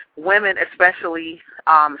really, women especially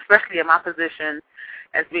in my position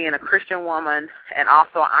as being a Christian woman and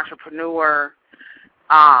also an entrepreneur,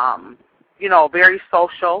 you know, very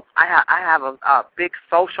social. I have a big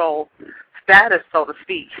social status, so to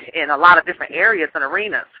speak, in a lot of different areas and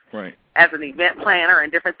arenas. Right. As an event planner and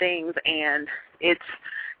different things, and it'd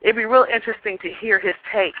be real interesting to hear his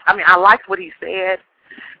take. I mean, I liked what he said,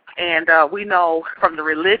 and we know from the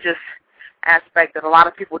religious aspect that a lot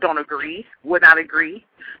of people would not agree,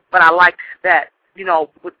 but I like that, you know,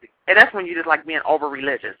 and that's when you just like being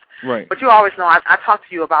over-religious. Right. But you always know, I talk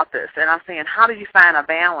to you about this, and I'm saying, how do you find a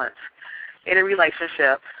balance in a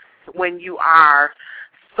relationship when you are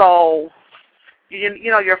so, you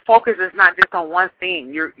know, your focus is not just on one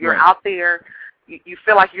thing. You're right. out there, you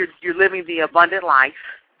feel like you're living the abundant life,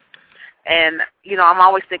 and, you know, I'm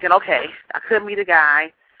always thinking, okay, I could meet a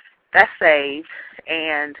guy that's saved,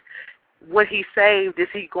 and when he's saved, is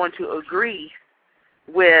he going to agree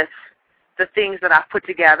with the things that I've put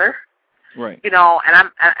together? Right. You know, and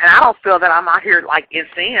I don't feel that I'm out here like in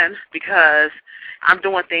sin because I'm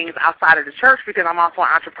doing things outside of the church because I'm also an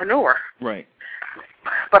entrepreneur. Right.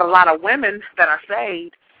 But a lot of women that are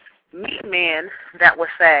saved meet men that would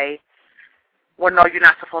say, well, no, you're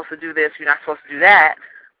not supposed to do this, you're not supposed to do that,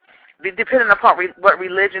 depending upon what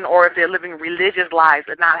religion, or if they're living religious lives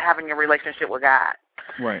and not having a relationship with God.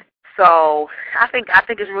 Right. So I think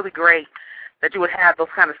it's really great that you would have those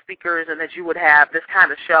kind of speakers and that you would have this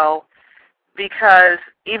kind of show, because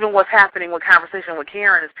even what's happening with Conversation with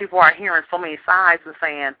Karen is people are hearing so many sides and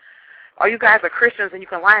saying, oh, you guys are Christians and you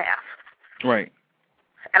can laugh. Right.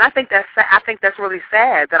 And I think that's really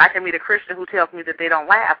sad that I can meet a Christian who tells me that they don't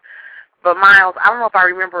laugh. But Myles, I don't know if I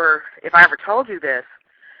remember if I ever told you this.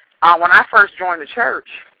 When I first joined the church,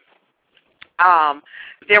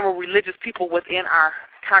 there were religious people within our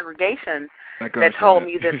congregation that told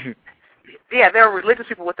me that, there were religious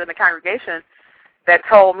people within the congregation that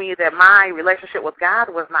told me that my relationship with God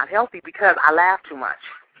was not healthy because I laughed too much.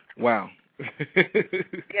 Wow.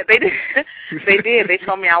 Yeah, they did. They did. They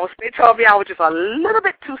told me I was just a little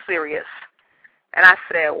bit too serious. And I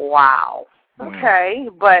said, wow. Okay.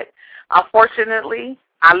 But unfortunately,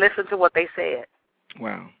 I listened to what they said.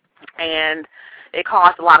 Wow. And it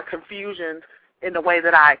caused a lot of confusion in the way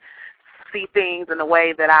that I see things and the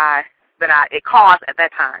way that it caused at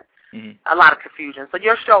that time. A lot of confusion. So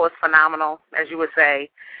your show is phenomenal, as you would say.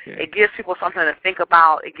 Yeah. It gives people something to think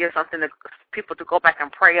about. It gives something to people to go back and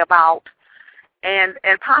pray about, and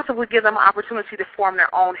possibly give them an opportunity to form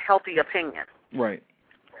their own healthy opinion. Right.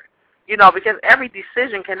 You know, because every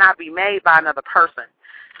decision cannot be made by another person.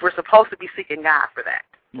 We're supposed to be seeking God for that.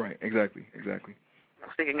 Right. Exactly.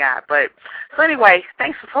 Seeking God. But so anyway,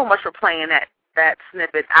 thanks so much for playing that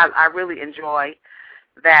snippet. I really enjoy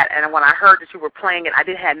that, and when I heard that you were playing it, I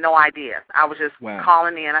had no idea. I was just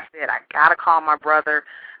calling in. I said, I got to call my brother.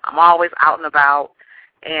 I'm always out and about.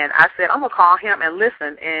 And I said, I'm going to call him and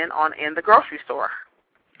listen in the grocery store.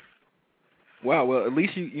 Wow, well, at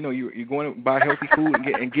least you're going to buy healthy food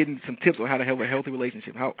and getting some tips on how to have a healthy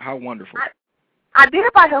relationship. How wonderful. I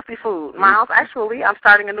did buy healthy food, Myles. Actually, I'm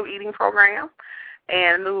starting a new eating program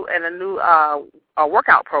and a new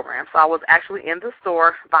workout program. So I was actually in the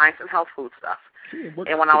store buying some health food stuff.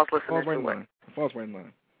 And when I was listening to it. It falls right in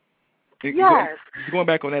line. Yes. Going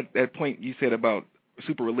back on that point you said about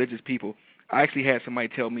super religious people, I actually had somebody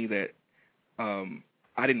tell me that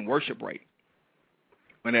I didn't worship right.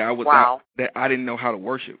 And that I didn't know how to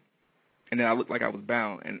worship. And that I looked like I was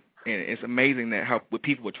bound. And it's amazing that how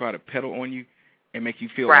people would try to peddle on you and make you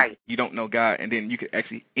feel like you don't know God, and then you could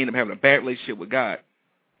actually end up having a bad relationship with God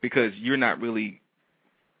because you're not really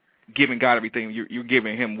giving God everything. You're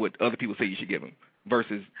giving him what other people say you should give him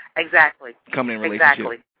versus coming in a relationship.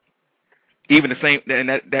 Exactly. Even the same,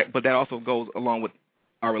 but that also goes along with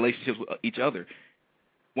our relationships with each other.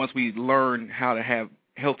 Once we learn how to have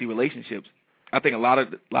healthy relationships, I think a lot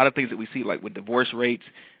of things that we see, like with divorce rates,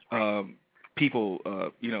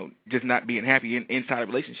 people, just not being happy inside a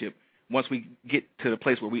relationship. Once we get to the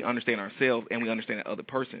place where we understand ourselves and we understand the other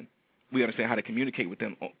person, we understand how to communicate with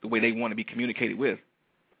them the way they want to be communicated with.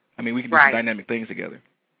 I mean, we can do some dynamic things together.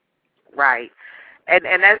 Right. And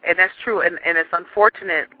that's true. And it's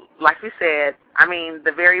unfortunate, like we said, I mean,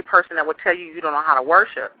 the very person that would tell you don't know how to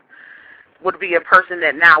worship would be a person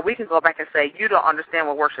that now we can go back and say, you don't understand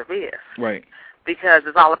what worship is. Right. Because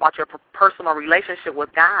it's all about your personal relationship with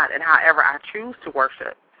God, and however I choose to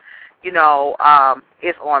worship,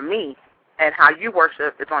 it's on me. And how you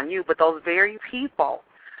worship is on you. But those very people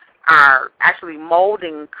are actually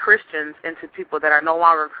molding Christians into people that are no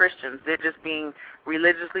longer Christians. They're just being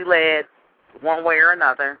religiously led one way or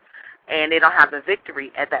another, and they don't have the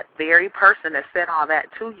victory. And that very person that said all that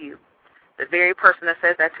to you, the very person that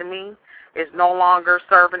says that to me, is no longer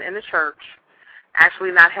serving in the church,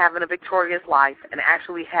 actually not having a victorious life, and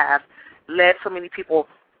actually have led so many people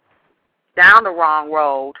down the wrong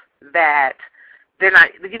road that they're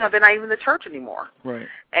not even in the church anymore. Right.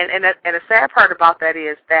 And the sad part about that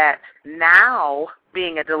is that now,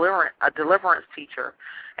 being a deliverance teacher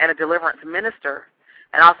and a deliverance minister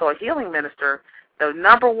and also a healing minister, the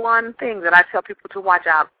number one thing that I tell people to watch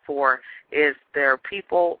out for is there are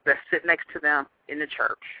people that sit next to them in the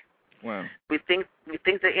church. Wow. We think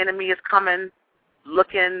the enemy is coming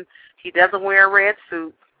looking, he doesn't wear a red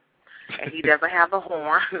suit, and he doesn't have the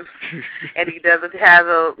horn, and he doesn't have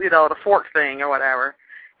the fork thing or whatever.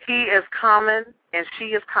 He is coming, and she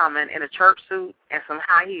is coming in a church suit and some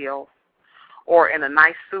high heels, or in a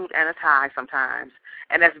nice suit and a tie sometimes.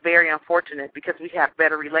 And that's very unfortunate because we have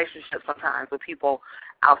better relationships sometimes with people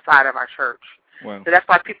outside of our church. Wow. So that's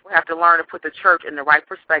why people have to learn to put the church in the right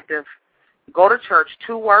perspective. Go to church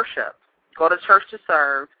to worship. Go to church to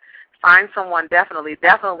serve. Find someone definitely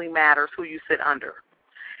matters who you sit under,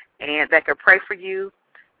 and that can pray for you.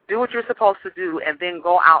 Do what you're supposed to do, and then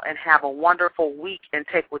go out and have a wonderful week and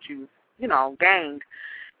take what you gained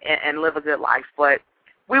and live a good life. But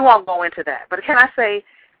we won't go into that. But can I say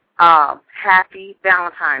happy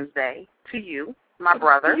Valentine's Day to you, my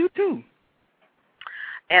brother. You too.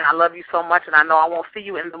 And I love you so much, and I know I won't see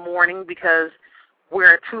you in the morning because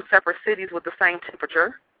we're in two separate cities with the same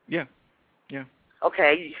temperature. Yeah.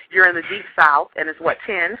 Okay, you're in the deep south, and it's what,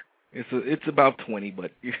 10? It's about 20,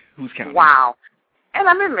 but who's counting? Wow. And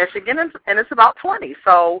I'm in Michigan, and it's about 20.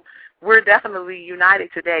 So we're definitely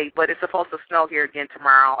united today, but it's supposed to snow here again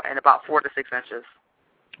tomorrow and about 4 to 6 inches.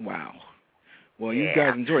 Wow. Well, you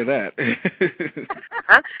guys enjoy that.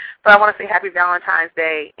 But I want to say happy Valentine's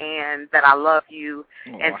Day and that I love you,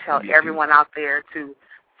 and tell everyone out there to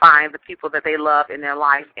find the people that they love in their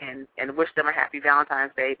life and wish them a happy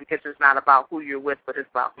Valentine's Day, because it's not about who you're with, but it's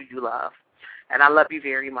about who you love. And I love you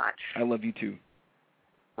very much. I love you too.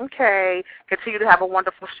 Okay. Continue to have a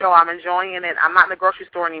wonderful show. I'm enjoying it. I'm not in the grocery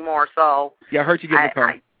store anymore, so. Yeah, I heard you get in the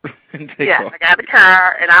car. I got the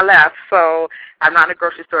car and I left, so I'm not in the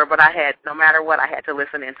grocery store, but no matter what, I had to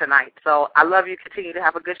listen in tonight. So I love you. Continue to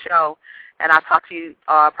have a good show, and I'll talk to you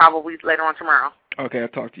probably later on tomorrow. Okay, I'll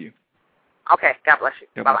talk to you. Okay, God bless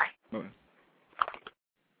you. Bye-bye. Bye-bye.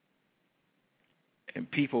 And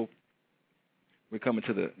people, we're coming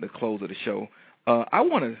to the close of the show. I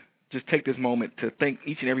want to just take this moment to thank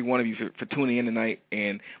each and every one of you for tuning in tonight.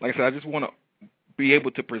 And like I said, I just want to be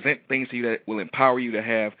able to present things to you that will empower you to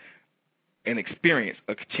have and experience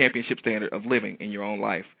a championship standard of living in your own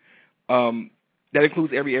life. That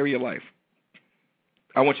includes every area of life.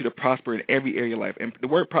 I want you to prosper in every area of life. And the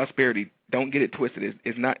word prosperity, don't get it twisted,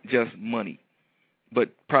 is not just money. But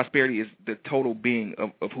prosperity is the total being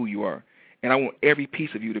of who you are. And I want every piece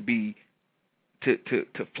of you to be to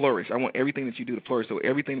flourish. I want everything that you do to flourish. So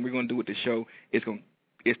everything we're going to do with the show is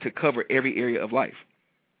to cover every area of life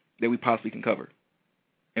that we possibly can cover.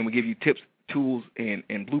 And we give you tips, tools,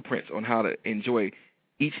 and blueprints on how to enjoy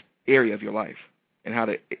each area of your life and how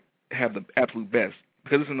to have the absolute best.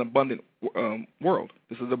 Because it's an abundant world.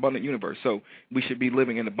 This is an abundant universe. So we should be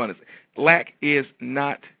living in abundance. Lack is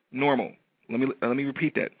not normal. Let me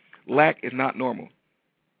repeat that. Lack is not normal.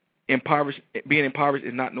 Being impoverished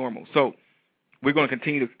is not normal. So we're going to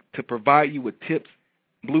continue to provide you with tips,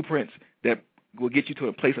 blueprints that will get you to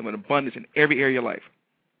a place of an abundance in every area of your life.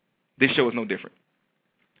 This show is no different.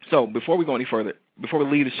 So before we go any further, before we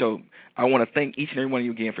leave the show, I want to thank each and every one of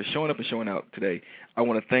you again for showing up and showing out today. I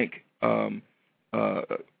want to thank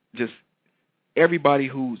just everybody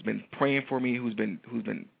who's been praying for me, who's been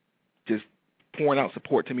just pouring out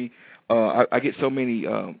support to me. I get so many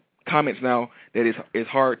comments now that it's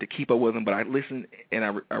hard to keep up with them, but I listen and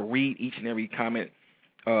I read each and every comment,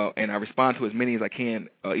 and I respond to as many as I can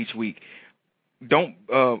each week. Don't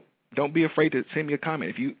be afraid to send me a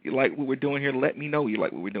comment. If you like what we're doing here, let me know you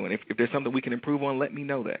like what we're doing. If there's something we can improve on, let me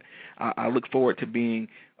know that. I look forward to being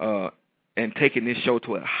and taking this show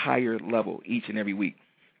to a higher level each and every week.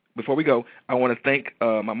 Before we go, I want to thank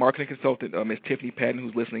my marketing consultant, Ms. Tiffany Patton,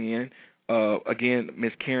 who's listening in. Again,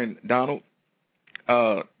 Ms. Karen Donald.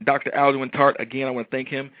 Dr. Algernon Tart, again, I want to thank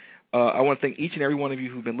him. I want to thank each and every one of you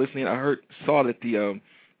who've been listening. I saw that the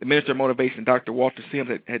Minister of Motivation, Dr. Walter Sims,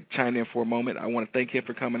 had chimed in for a moment. I want to thank him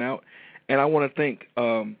for coming out. And I want to thank,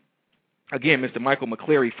 again, Mr. Michael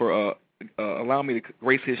McCleary for allowing me to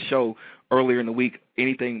grace his show earlier in the week,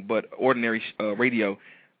 Anything But Ordinary Radio.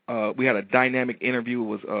 We had a dynamic interview. It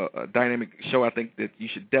was a dynamic show. I think that you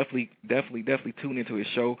should definitely tune into his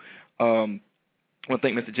show. I want to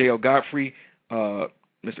thank Mr. J.L. Godfrey,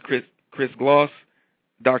 Mr. Chris Gloss,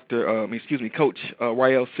 Coach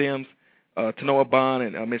Rael Sims, Tanoa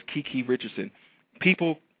Bond, and Miss Kiki Richardson.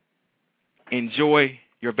 People, enjoy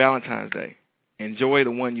your Valentine's Day. Enjoy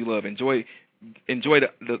the one you love. Enjoy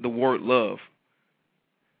the word love.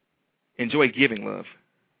 Enjoy giving love.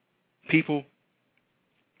 People,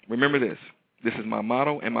 remember this. This is my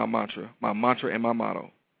motto and my mantra and my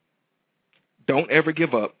motto. Don't ever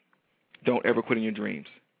give up. Don't ever quit on your dreams.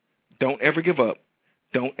 Don't ever give up.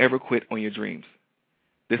 Don't ever quit on your dreams.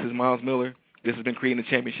 This is Myles Miller. This has been Creating the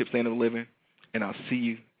Championship Standard of Living, and I'll see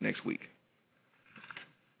you next week.